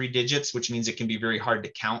every 3 digits, which means it can be very hard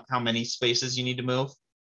to count how many spaces you need to move.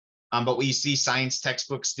 But what you see science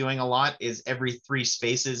textbooks doing a lot is every 3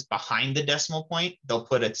 spaces behind the decimal point, they'll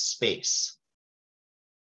put a space.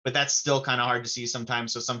 But that's still kind of hard to see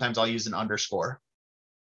sometimes. So sometimes I'll use an underscore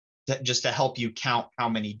just to help you count how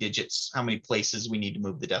many digits, how many places we need to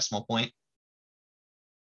move the decimal point.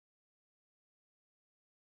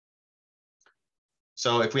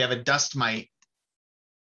 So if we have a dust mite,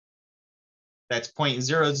 that's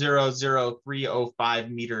 0.000305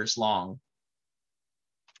 meters long.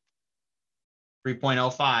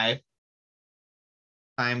 3.05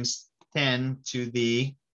 times 10 to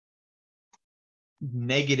the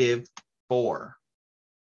 -4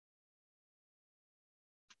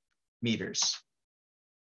 meters.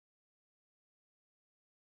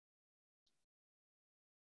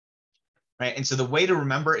 Right, and so the way to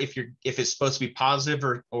remember if it's supposed to be positive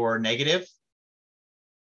or negative,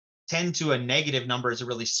 10 to a negative number is a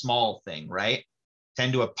really small thing, right?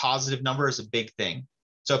 10 to a positive number is a big thing.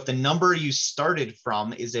 So if the number you started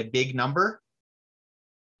from is a big number,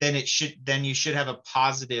 then you should have a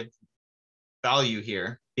positive value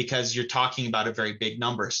here, because you're talking about a very big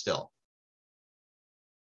number still.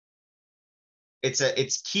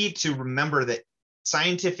 It's key to remember that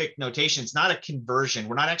scientific notation is not a conversion.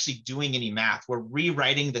 We're not actually doing any math. We're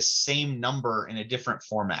rewriting the same number in a different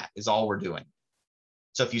format is all we're doing.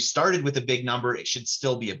 So if you started with a big number, it should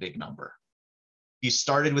still be a big number. If you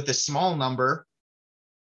started with a small number,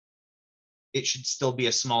 it should still be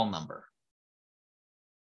a small number.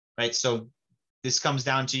 Right? So this comes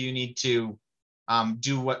down to, you need to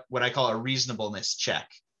do what I call a reasonableness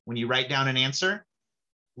check. When you write down an answer,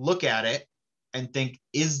 look at it and think,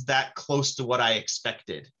 is that close to what I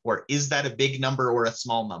expected? Or is that a big number or a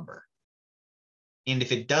small number? And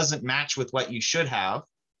if it doesn't match with what you should have,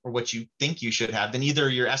 or what you think you should have, then either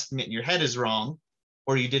your estimate in your head is wrong,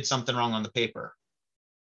 or you did something wrong on the paper.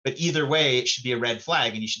 But either way, it should be a red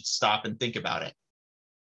flag, and you should stop and think about it.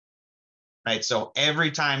 Right? So every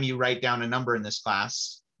time you write down a number in this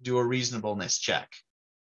class, do a reasonableness check.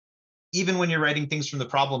 Even when you're writing things from the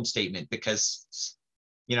problem statement, because,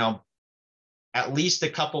 you know, at least a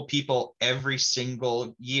couple people every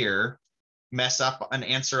single year mess up an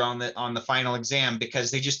answer on the final exam because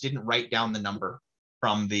they just didn't write down the number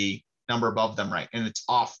from the number above them right, and it's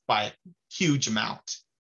off by a huge amount.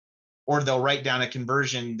 Or they'll write down a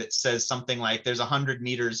conversion that says something like there's 100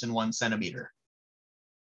 meters in 1 centimeter.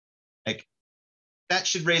 Like, that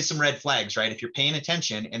should raise some red flags, right? If you're paying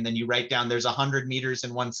attention and then you write down there's 100 meters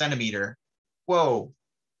in 1 centimeter, whoa.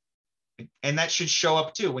 And that should show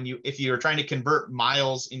up too if you're trying to convert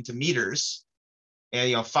miles into meters,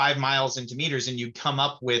 and 5 miles into meters, and you come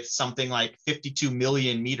up with something like 52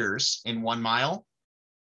 million meters in 1 mile,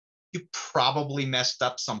 you probably messed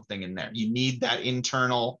up something in there. You need that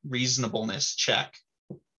internal reasonableness check.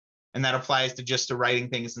 And that applies to just writing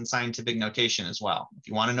things in scientific notation as well. If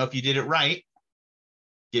you want to know if you did it right,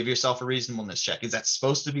 give yourself a reasonableness check. Is that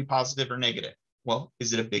supposed to be positive or negative? Well,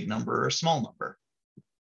 is it a big number or a small number?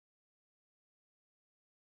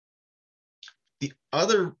 The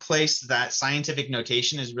other place that scientific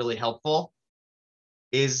notation is really helpful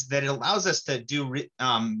is that it allows us to do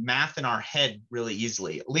math in our head really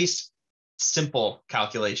easily, at least simple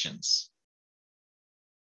calculations.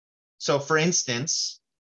 So for instance,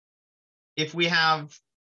 if we have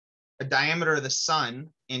a diameter of the sun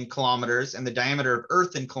in kilometers and the diameter of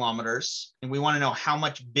Earth in kilometers, and we want to know how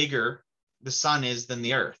much bigger the sun is than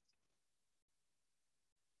the Earth,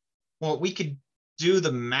 well, we could do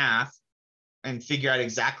the math and figure out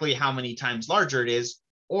exactly how many times larger it is,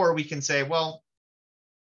 or we can say, well,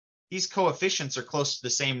 these coefficients are close to the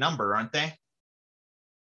same number, aren't they?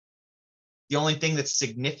 The only thing that's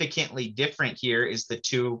significantly different here is the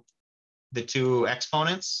two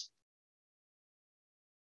exponents.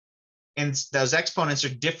 And those exponents are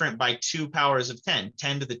different by 2 powers of 10,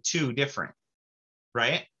 10 to the 2 different,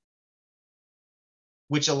 right?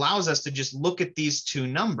 Which allows us to just look at these two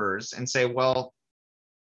numbers and say, well,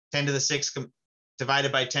 10 to the 6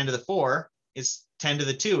 divided by 10 to the 4 is 10 to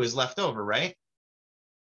the 2 is left over, right?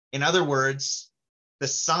 In other words, the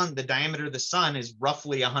sun, the diameter of the sun is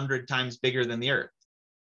roughly 100 times bigger than the Earth.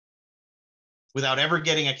 Without ever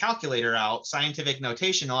getting a calculator out, scientific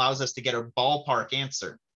notation allows us to get a ballpark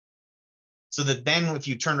answer. So that then if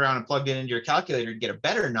you turn around and plugged it into your calculator to get a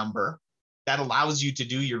better number, that allows you to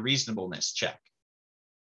do your reasonableness check.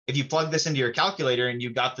 If you plug this into your calculator and you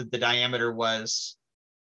got that the diameter was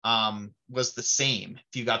the same,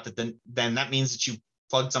 if you got that, then that means that you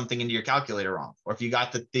plugged something into your calculator wrong. Or if you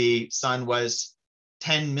got that the sun was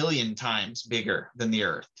 10 million times bigger than the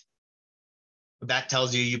Earth, that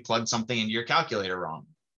tells you plugged something into your calculator wrong,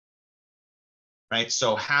 right?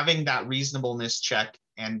 So having that reasonableness check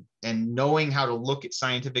and knowing how to look at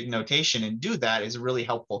scientific notation and do that is a really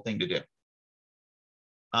helpful thing to do.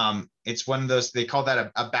 It's one of those, they call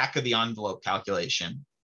that a back of the envelope calculation,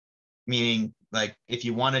 meaning like if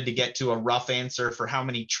you wanted to get to a rough answer for how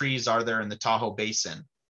many trees are there in the Tahoe Basin,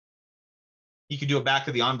 you could do a back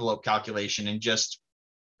of the envelope calculation and just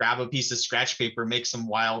grab a piece of scratch paper, make some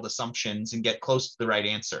wild assumptions and get close to the right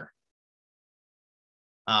answer,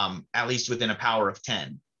 at least within a power of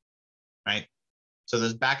 10, right? So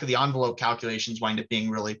those back of the envelope calculations wind up being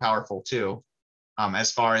really powerful too, as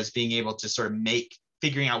far as being able to sort of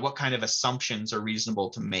figuring out what kind of assumptions are reasonable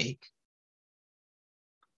to make.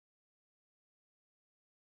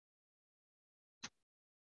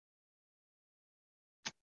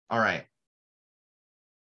 All right.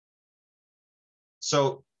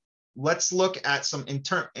 So let's look at some,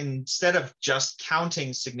 instead of just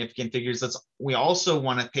counting significant figures, we also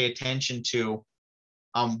want to pay attention to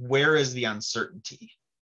where is the uncertainty?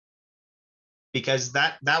 Because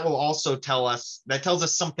that will also tells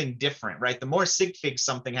us something different, right? The more sig figs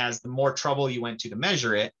something has, the more trouble you went to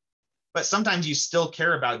measure it. But sometimes you still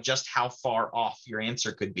care about just how far off your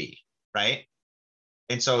answer could be, right?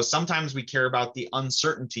 And so sometimes we care about the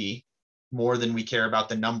uncertainty more than we care about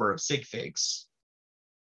the number of sig figs.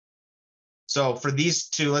 So for these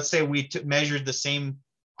two, let's say we measured the same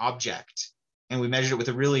object and we measured it with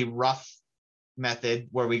a really rough method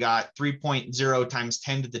where we got 3.0 times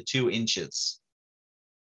 10 to the 2 inches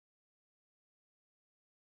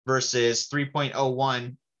versus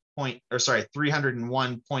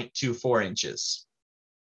 301.24 inches.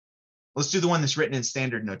 Let's do the one that's written in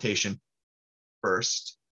standard notation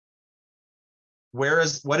first.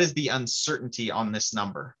 What is the uncertainty on this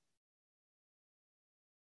number?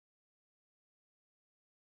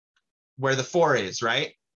 Where the 4 is,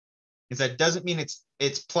 right? Because that doesn't mean it's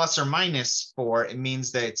plus or minus 4. It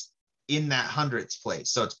means that it's in that hundredths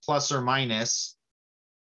place. So it's plus or minus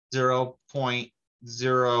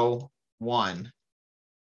 0.01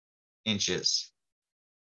 inches.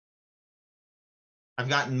 I've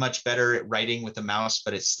gotten much better at writing with the mouse,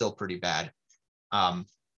 but it's still pretty bad,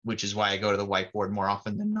 which is why I go to the whiteboard more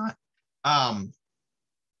often than not.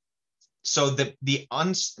 So the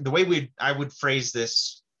way I would phrase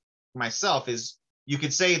this myself is, you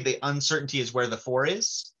could say the uncertainty is where the 4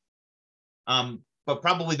 is, but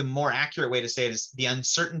probably the more accurate way to say it is the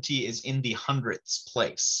uncertainty is in the hundredths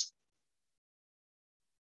place,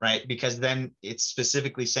 right? Because then it's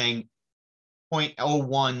specifically saying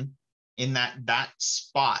 0.01 in that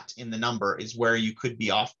spot in the number is where you could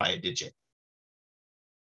be off by a digit.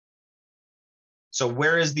 So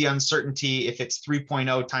where is the uncertainty if it's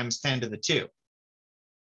 3.0 times 10 to the 2?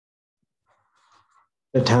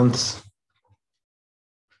 The tenths.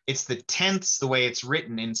 It's the tenths the way it's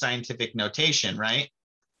written in scientific notation, right?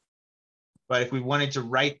 But if we wanted to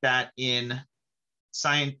write that in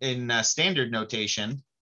standard notation,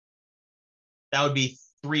 that would be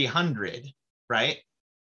 300, right?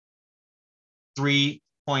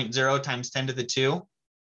 3.0 times 10 to the 2,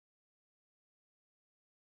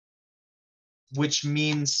 which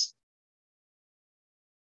means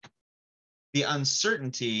the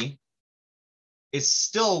uncertainty is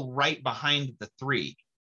still right behind the 3,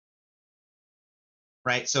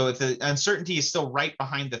 right? So if the uncertainty is still right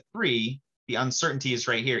behind the 3, the uncertainty is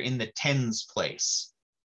right here in the tens place.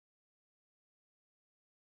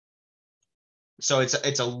 So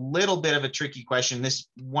it's a little bit of a tricky question. This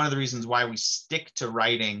one of the reasons why we stick to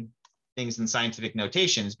writing things in scientific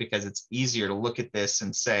notation is because it's easier to look at this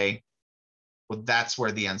and say, well, that's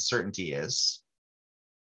where the uncertainty is.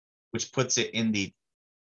 which puts it in the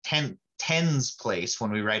tens place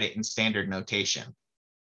when we write it in standard notation.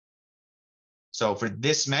 So for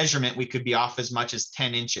this measurement, we could be off as much as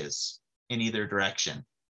 10 inches in either direction.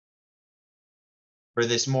 For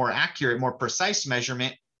this more accurate, more precise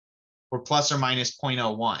measurement, we're plus or minus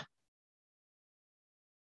 0.01.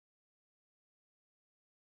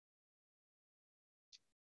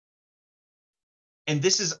 And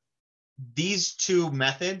this is these two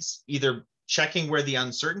methods, either checking where the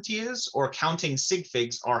uncertainty is or counting sig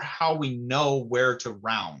figs, are how we know where to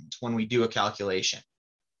round when we do a calculation.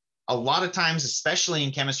 A lot of times, especially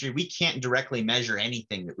in chemistry, we can't directly measure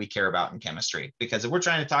anything that we care about in chemistry, because if we're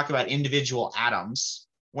trying to talk about individual atoms,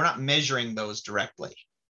 we're not measuring those directly.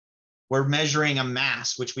 We're measuring a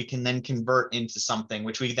mass, which we can then convert into something,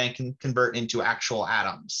 which we then can convert into actual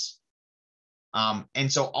atoms.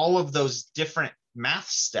 And so all of those different math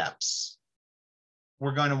steps,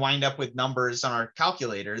 we're going to wind up with numbers on our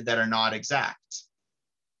calculator that are not exact,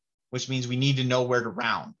 which means we need to know where to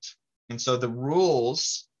round. And so the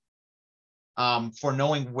rules for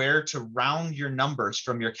knowing where to round your numbers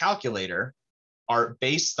from your calculator are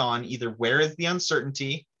based on either where is the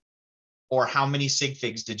uncertainty or how many sig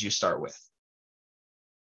figs did you start with.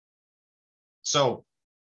 So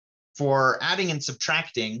for adding and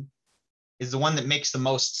subtracting is the one that makes the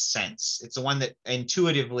most sense. It's the one that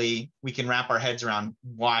intuitively we can wrap our heads around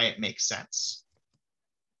why it makes sense.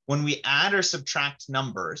 When we add or subtract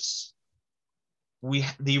numbers,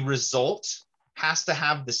 the result has to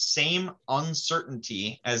have the same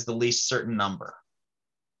uncertainty as the least certain number.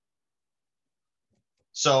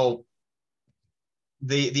 So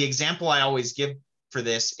the example I always give for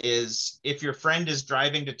this is if your friend is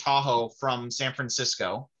driving to Tahoe from San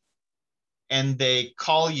Francisco and they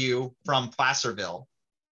call you from Placerville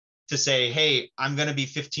to say, hey, I'm going to be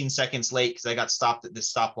 15 seconds late because I got stopped at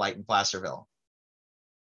this stoplight in Placerville.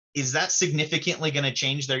 Is that significantly going to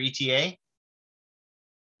change their ETA?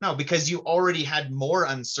 No, because you already had more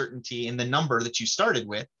uncertainty in the number that you started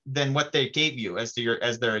with than what they gave you as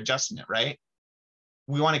their adjustment, right?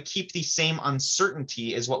 We want to keep the same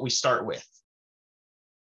uncertainty as what we start with.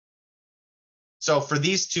 So for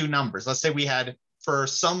these two numbers, let's say we had, for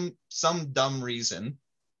some dumb reason,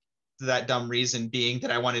 that dumb reason being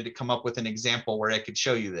that I wanted to come up with an example where I could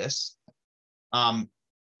show you this.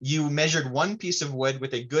 You measured one piece of wood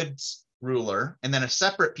with a good ruler and then a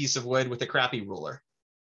separate piece of wood with a crappy ruler.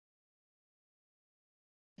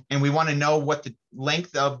 And we want to know what the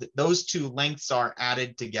length of those two lengths are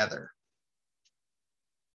added together.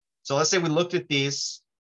 So let's say we looked at these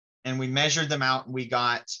and we measured them out and we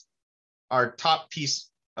got our top piece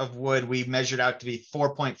of wood, we measured out to be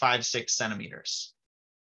 4.56 centimeters.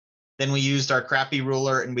 Then we used our crappy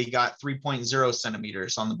ruler and we got 3.0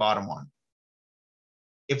 centimeters on the bottom one.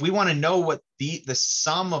 If we want to know what the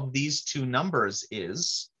sum of these two numbers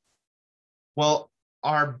is, well,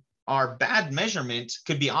 our bad measurement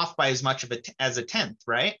could be off by as much as a tenth,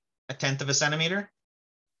 right? A tenth of a centimeter,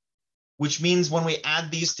 which means when we add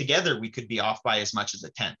these together, we could be off by as much as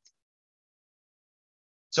a tenth.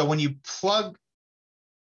 So when we plug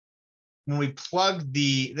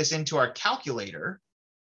this into our calculator,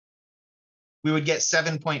 we would get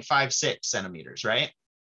 7.56 centimeters, right?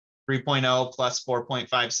 3.0 plus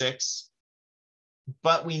 4.56.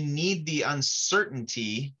 But we need the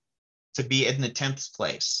uncertainty to be in the 10th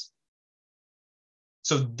place.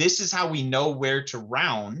 So this is how we know where to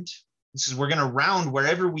round. This is, we're going to round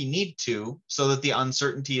wherever we need to so that the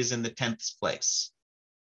uncertainty is in the 10th place.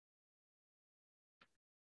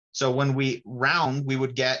 So when we round, we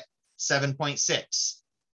would get 7.6.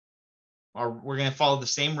 Or we're going to follow the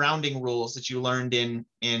same rounding rules that you learned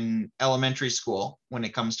in elementary school when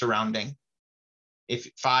it comes to rounding. If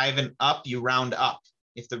 5 and up, you round up.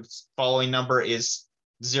 If the following number is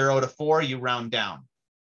 0 to 4, you round down.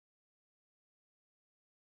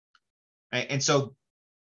 Right? And so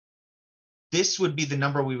this would be the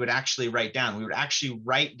number we would actually write down. We would actually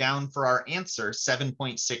write down for our answer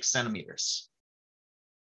 7.6 centimeters,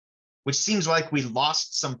 which seems like we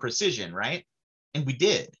lost some precision, right? And we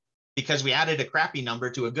did, because we added a crappy number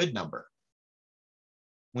to a good number.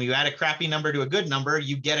 When you add a crappy number to a good number,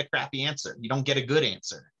 you get a crappy answer. You don't get a good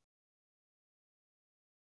answer.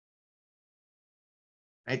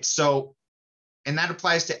 Right? So, and that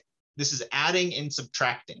applies to, this is adding and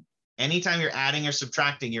subtracting. Anytime you're adding or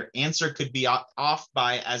subtracting, your answer could be off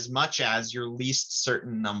by as much as your least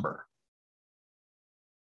certain number.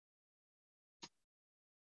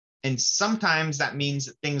 And sometimes that means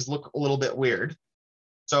that things look a little bit weird.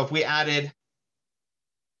 So if we added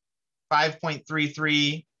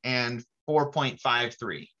 5.33 and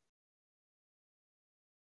 4.53,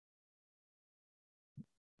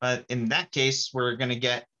 But in that case, we're going to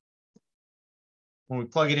get, when we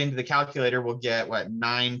plug it into the calculator, we'll get what,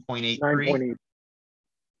 9.83? 9.8.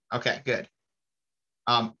 Okay, good.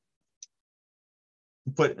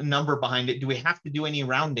 Put a number behind it. Do we have to do any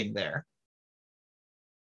rounding there?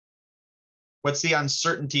 What's the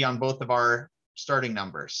uncertainty on both of our starting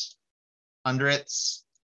numbers? Hundredths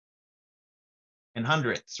and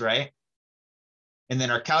hundredths, right? And then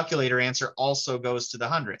our calculator answer also goes to the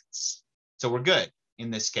hundredths. So we're good in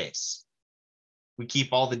this case. We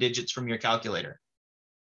keep all the digits from your calculator.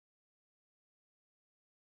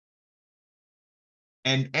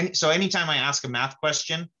 And so anytime I ask a math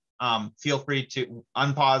question, feel free to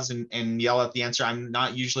unpause and yell out the answer. I'm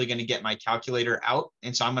not usually going to get my calculator out.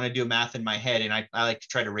 And so I'm going to do math in my head. And I like to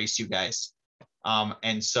try to race you guys.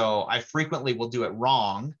 And so I frequently will do it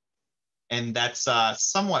wrong. And that's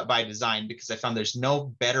somewhat by design, because I found there's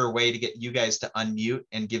no better way to get you guys to unmute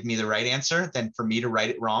and give me the right answer than for me to write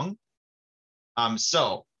it wrong.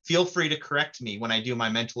 So feel free to correct me when I do my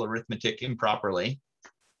mental arithmetic improperly.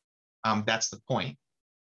 That's the point.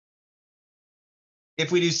 If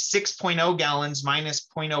we do 6.0 gallons minus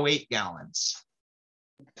 0.08 gallons.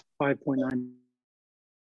 5.9.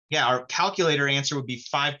 Yeah, our calculator answer would be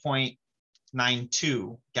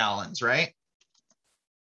 5.92 gallons, right?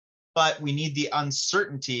 But we need the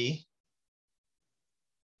uncertainty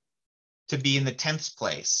to be in the 10th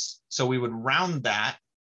place. So we would round that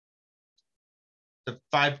to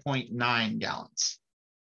 5.9 gallons.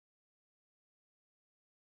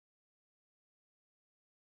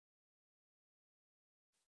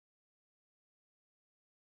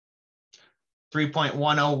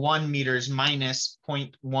 .101 meters minus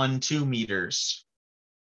 0.12 meters.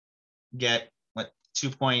 Get what,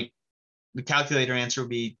 the calculator answer would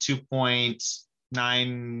be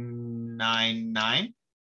 2.999.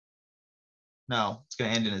 No, it's going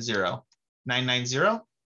to end in a 0. 990?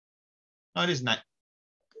 No, it is not.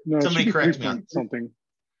 No, Somebody correct me on something.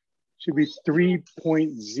 Should be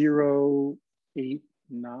 3.089.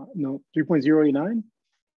 No, 3.089.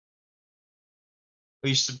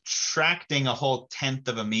 You're subtracting a whole 1/10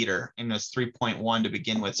 of a meter, and it was 3.1 to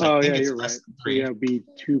begin with. So I think it's less than 3. So yeah, it would be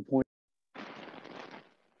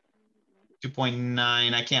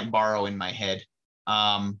 2.9. I can't borrow in my head.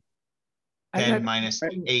 10 minus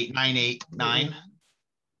 8, 989,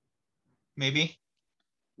 maybe.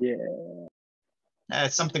 Yeah.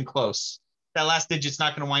 It's something close. That last digit's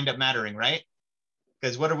not going to wind up mattering, right?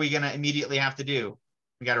 Because what are we going to immediately have to do?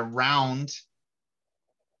 We got to round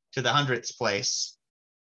to the hundredths place.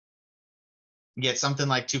 Get something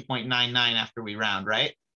like 2.99 after we round,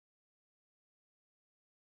 right?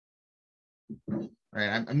 All right,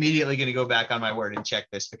 I'm immediately going to go back on my word and check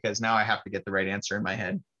this, because now I have to get the right answer in my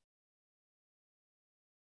head.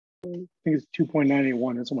 I think it's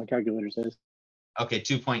 2.981. That's what my calculator says. Okay,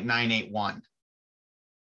 2.981.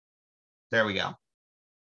 There we go.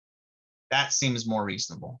 That seems more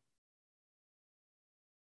reasonable.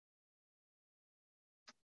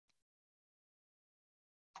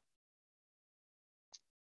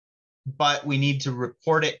 But we need to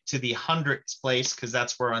report it to the hundredths place, because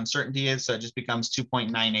that's where uncertainty is. So it just becomes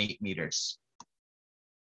 2.98 meters.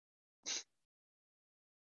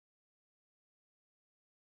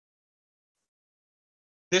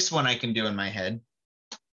 This one I can do in my head.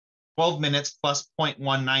 12 minutes plus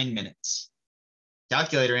 0.19 minutes.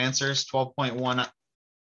 Calculator answer is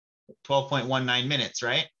 12.19 minutes,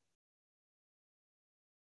 right?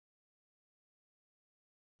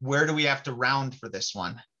 Where do we have to round for this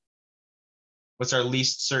one? What's our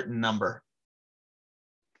least certain number?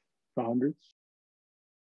 The hundredths.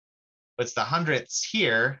 What's the hundredths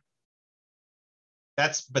here?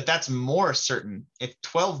 But that's more certain. If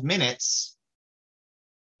 12 minutes,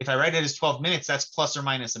 if I write it as 12 minutes, that's plus or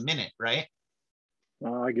minus a minute, right?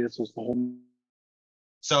 I guess it's the whole.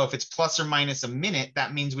 So if it's plus or minus a minute,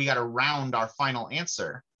 that means we got to round our final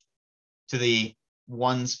answer to the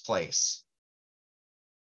ones place.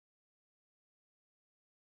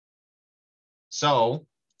 So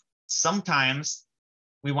sometimes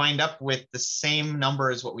we wind up with the same number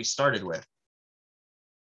as what we started with.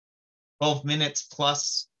 12 minutes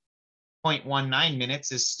plus 0.19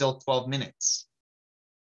 minutes is still 12 minutes.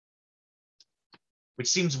 Which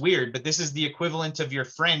seems weird, but this is the equivalent of your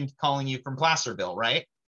friend calling you from Placerville, right?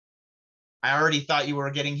 I already thought you were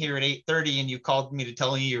getting here at 8:30 and you called me to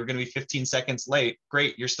tell me you were going to be 15 seconds late.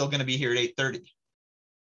 Great, you're still going to be here at 8:30.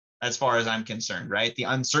 As far as I'm concerned, right? The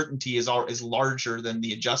uncertainty is larger than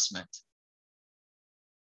the adjustment.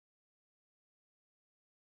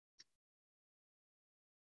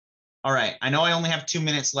 All right, I know I only have 2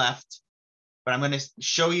 minutes left. but I'm going to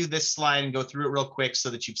show you this slide and go through it real quick so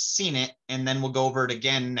that you've seen it, and then we'll go over it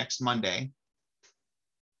again next Monday.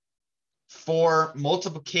 For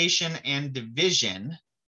multiplication and division,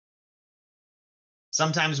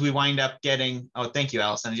 sometimes we wind up getting, oh, thank you,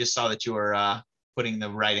 Allison. I just saw that you were putting the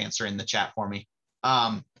right answer in the chat for me.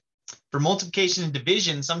 For multiplication and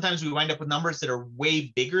division, sometimes we wind up with numbers that are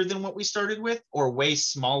way bigger than what we started with or way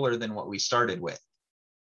smaller than what we started with.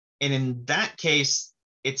 And in that case,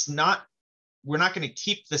 we're not going to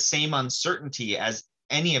keep the same uncertainty as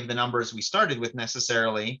any of the numbers we started with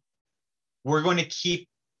necessarily. We're going to keep,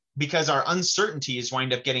 because our uncertainties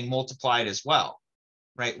wind up getting multiplied as well,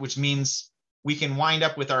 right? Which means we can wind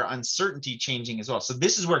up with our uncertainty changing as well. So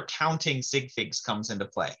this is where counting sig figs comes into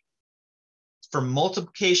play. For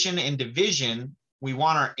multiplication and division, we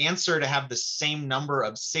want our answer to have the same number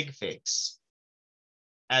of sig figs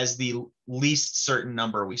as the least certain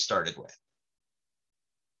number we started with.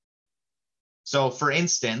 So for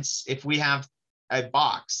instance, if we have a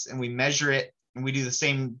box and we measure it and we do the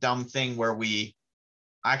same dumb thing where we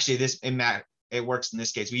actually it works in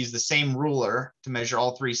this case. We use the same ruler to measure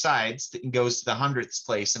all three sides and goes to the 100th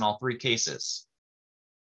place in all three cases.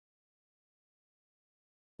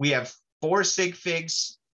 We have 4 sig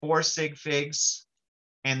figs, 4 sig figs,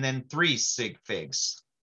 and then 3 sig figs.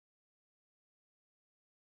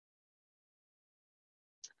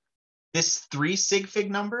 This 3 sig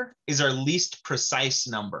fig number is our least precise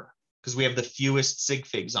number because we have the fewest sig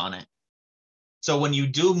figs on it. So when you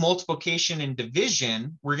do multiplication and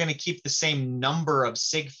division, we're going to keep the same number of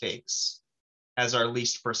sig figs as our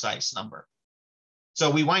least precise number. So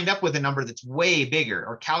we wind up with a number that's way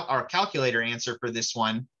bigger. Our calculator answer for this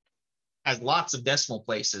one has lots of decimal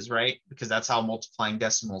places, right? Because that's how multiplying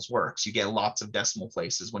decimals works. You get lots of decimal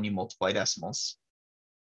places when you multiply decimals.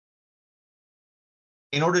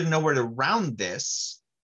 In order to know where to round this,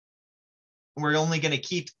 we're only going to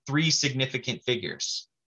keep 3 significant figures.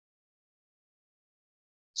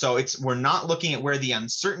 So we're not looking at where the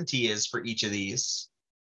uncertainty is for each of these.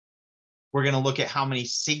 We're going to look at how many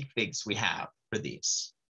sig figs we have for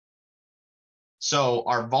these. So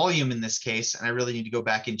our volume in this case, and I really need to go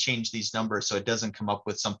back and change these numbers so it doesn't come up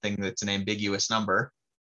with something that's an ambiguous number.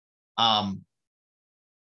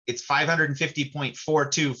 It's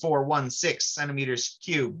 550.42416 centimeters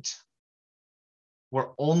cubed. We're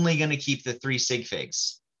only going to keep the 3 sig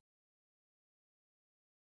figs.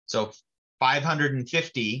 So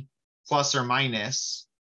 550 plus or minus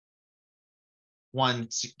 1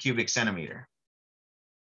 cubic centimeter.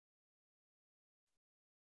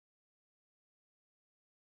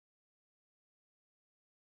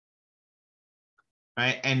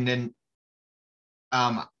 Right, and then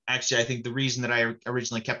actually, I think the reason that I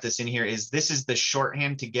originally kept this in here is this is the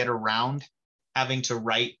shorthand to get around having to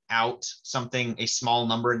write out something, a small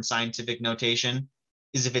number in scientific notation,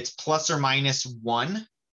 is if it's plus or minus 1,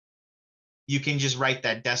 you can just write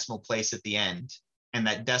that decimal place at the end. And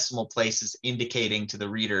that decimal place is indicating to the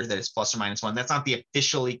reader that it's plus or minus 1. That's not the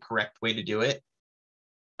officially correct way to do it.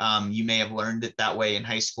 You may have learned it that way in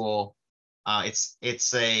high school. It's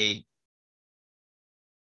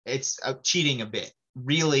cheating a bit.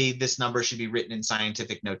 Really, this number should be written in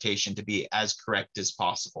scientific notation to be as correct as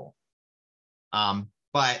possible.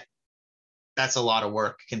 But that's a lot of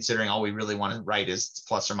work considering all we really want to write is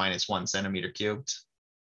plus or minus 1 centimeter cubed.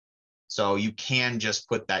 So you can just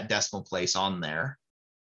put that decimal place on there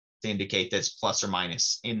to indicate that it's plus or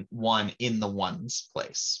minus 1 in the ones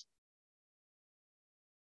place.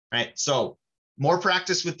 Right, so more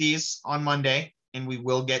practice with these on Monday, and we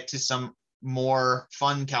will get to some more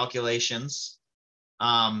fun calculations.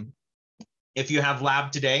 If you have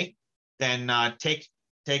lab today, then take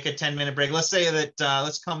a 10-minute break. Let's say that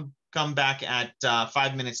let's come back at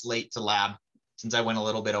 5 minutes late to lab, since I went a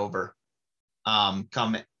little bit over.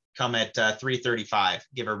 Come at 3:35.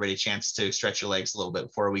 Give everybody a chance to stretch your legs a little bit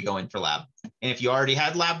before we go in for lab. And if you already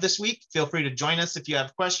had lab this week, feel free to join us if you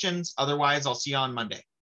have questions. Otherwise, I'll see you on Monday.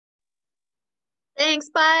 Thanks.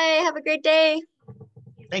 Bye. Have a great day.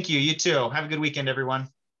 Thank you. You too. Have a good weekend, everyone.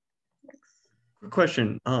 Quick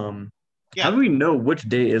question. Yeah. How do we know which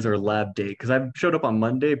day is our lab day? Because I showed up on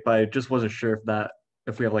Monday, but I just wasn't sure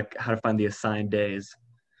if we have like how to find the assigned days.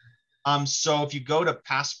 So if you go to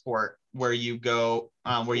Passport, where you would go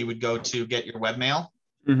to get your webmail,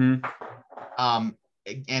 and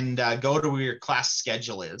go to where your class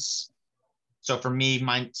schedule is. So for me,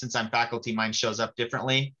 since I'm faculty, mine shows up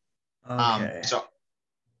differently. Okay.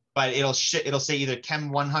 But it'll say either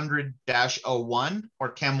Chem 100-01 or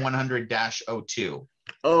Chem 100-02.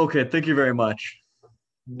 Okay, thank you very much.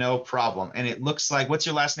 No problem. And it looks like, what's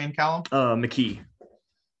your last name, Callum? McKee.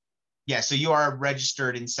 Yeah, so you are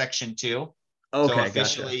registered in section 2. Okay, so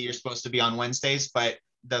officially gotcha. you're supposed to be on Wednesdays, but it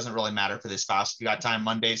doesn't really matter for this class. If you got time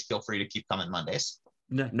Mondays, feel free to keep coming Mondays.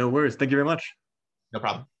 Yeah, no worries. Thank you very much. No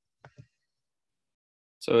problem.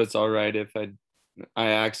 So it's all right if I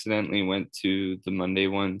accidentally went to the Monday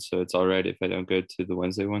one, so it's all right if I don't go to the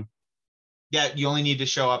Wednesday one. Yeah, you only need to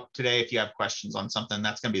show up today if you have questions on something.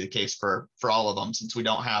 That's going to be the case for all of them, since we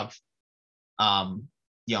don't have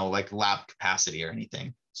like lab capacity or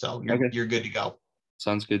anything. So you're good to go.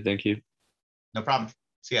 Sounds good. Thank you. No problem.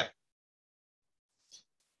 See ya.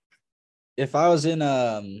 If I was in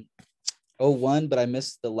 01, but I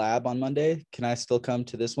missed the lab on Monday, can I still come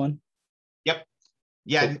to this one? Yep.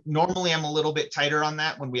 Yeah, Cool. Normally I'm a little bit tighter on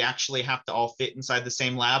that when we actually have to all fit inside the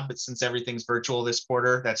same lab, but since everything's virtual this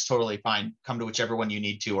quarter, that's totally fine. Come to whichever one you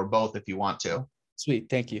need to, or both if you want to. Sweet.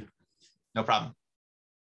 Thank you. No problem.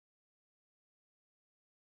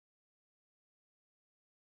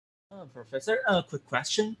 Professor, a quick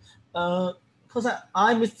question. Because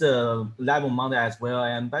I missed the lab on Monday as well.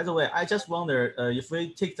 And by the way, I just wonder if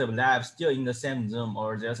we take the lab still in the same Zoom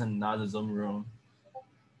or there's another Zoom room.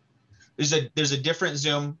 There's a different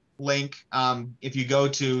Zoom link. If you go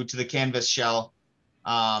to the Canvas shell,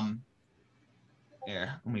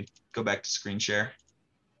 here, let me go back to screen share.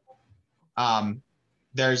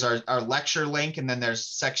 There's our lecture link, and then there's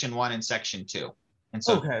section 1 and section 2. And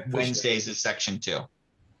so Wednesdays is section 2.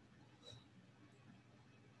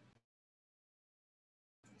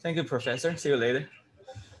 Thank you, Professor. See you later.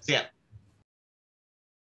 See ya.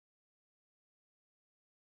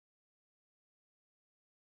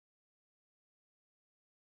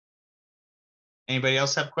 Anybody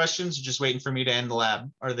else have questions? Or just waiting for me to end the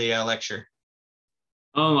lab or the lecture?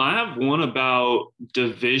 I have one about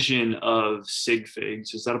division of Sig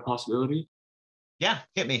Figs. Is that a possibility? Yeah,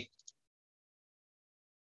 hit me.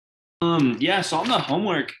 Yeah, so on the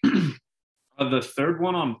homework, the third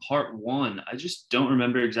one on part 1, I just don't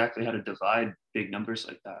remember exactly how to divide big numbers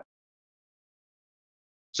like that.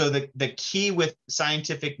 So the key with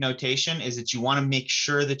scientific notation is that you want to make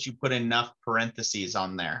sure that you put enough parentheses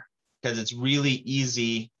on there, because it's really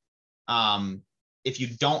easy. If you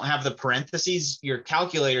don't have the parentheses, your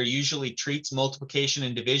calculator usually treats multiplication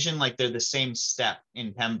and division like they're the same step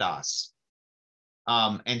in PEMDAS.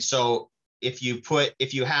 And so if you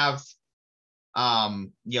have,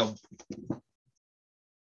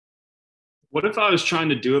 what if I was trying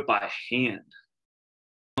to do it by hand?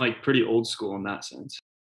 Like pretty old school in that sense.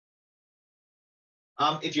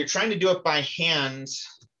 If you're trying to do it by hand,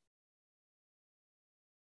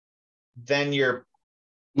 then you're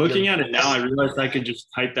looking at it now. I realized I could just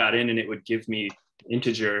type that in and it would give me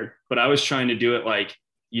integer, but I was trying to do it like,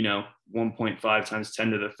 1.5 times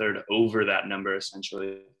 10 to the third over that number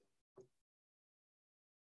essentially.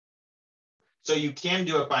 So you can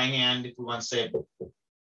do it by hand if we want to say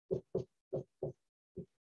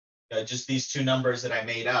just these two numbers that I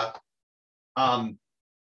made up.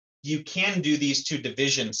 You can do these two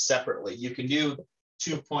divisions separately. You can do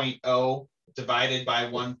 2.0 divided by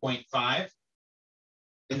 1.5,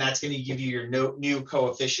 and that's going to give you your new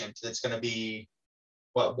coefficient. That's going to be,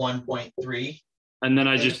 what, 1.3? And then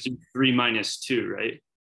I just do 3 minus 2, right?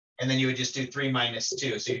 And then you would just do 3 minus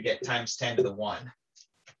 2, so you get times 10 to the 1.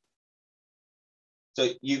 So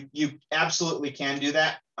you absolutely can do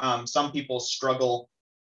that. Some people struggle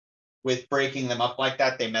with breaking them up like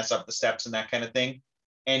that. They mess up the steps and that kind of thing.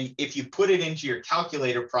 And if you put it into your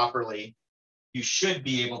calculator properly, you should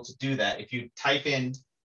be able to do that. If you type in,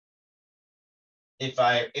 if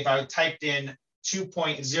I typed in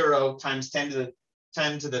 2.0 times 10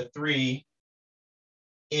 to the 3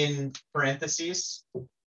 in parentheses,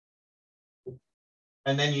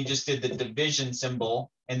 and then you just did the division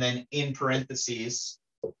symbol, and then in parentheses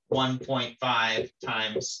 1.5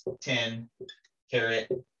 times 10 caret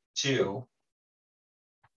 2,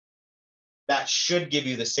 that should give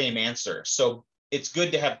you the same answer. So it's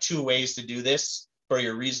good to have two ways to do this for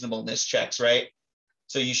your reasonableness checks, right?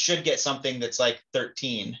 So you should get something that's like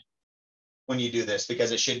 13 when you do this,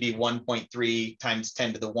 because it should be 1.3 times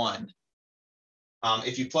 10 to the 1.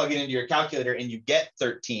 If you plug it into your calculator and you get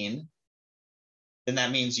 13, then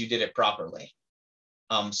that means you did it properly.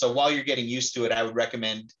 So while you're getting used to it, I would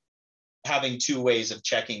recommend having two ways of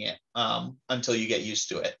checking it until you get used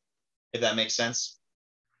to it, if that makes sense.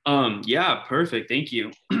 Yeah, perfect. Thank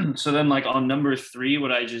you. So then like on number 3,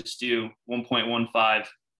 would I just do 1.15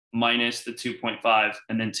 minus the 2.5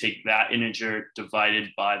 and then take that integer divided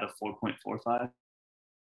by the 4.45?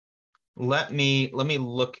 Let me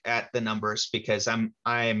look at the numbers, because I'm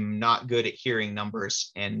not good at hearing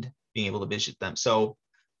numbers and being able to visit them. So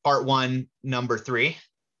part 1, number 3.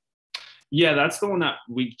 Yeah, that's the one that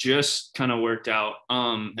we just kind of worked out.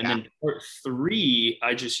 And Yeah. then part 3,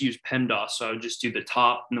 I just use PEMDAS. So I would just do the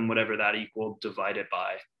top and then whatever that equaled divided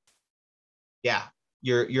by. Yeah,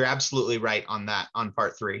 you're absolutely right on that, on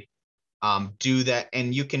part 3. Do that,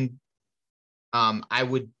 and you can, I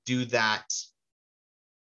would do that.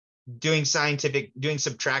 Doing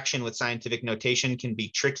subtraction with scientific notation can be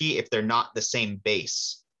tricky if they're not the same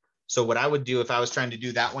base. So what I would do if I was trying to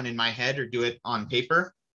do that one in my head or do it on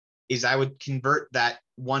paper is I would convert that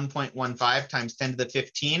 1.15 times 10 to the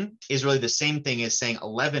 15 is really the same thing as saying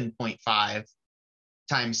 11.5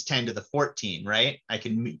 times 10 to the 14, right? I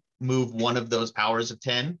can move one of those powers of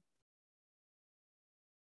 10.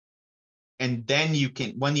 And then you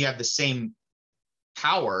can, when you have the same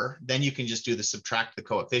power, then you can just do the subtract the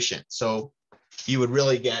coefficient. So you would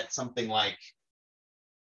really get something like,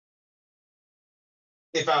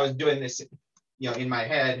 if I was doing this, in my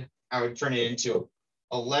head, I would turn it into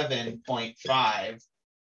 11.5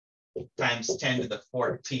 times 10 to the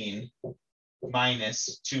 14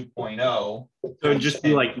 minus 2.0. So it'd just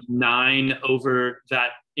be like 9 over that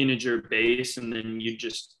integer base, and then you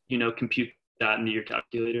just, compute that into your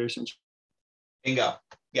calculator essentially. Bingo.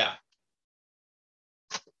 Yeah.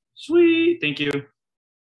 Sweet. Thank you.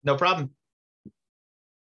 No problem.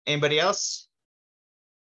 Anybody else?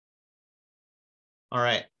 All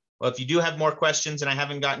right. Well, if you do have more questions and I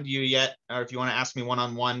haven't gotten to you yet, or if you want to ask me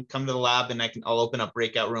one-on-one, come to the lab and I'll open up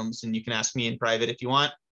breakout rooms and you can ask me in private if you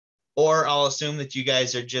want, or I'll assume that you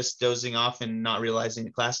guys are just dozing off and not realizing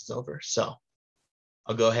the class is over. So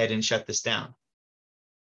I'll go ahead and shut this down.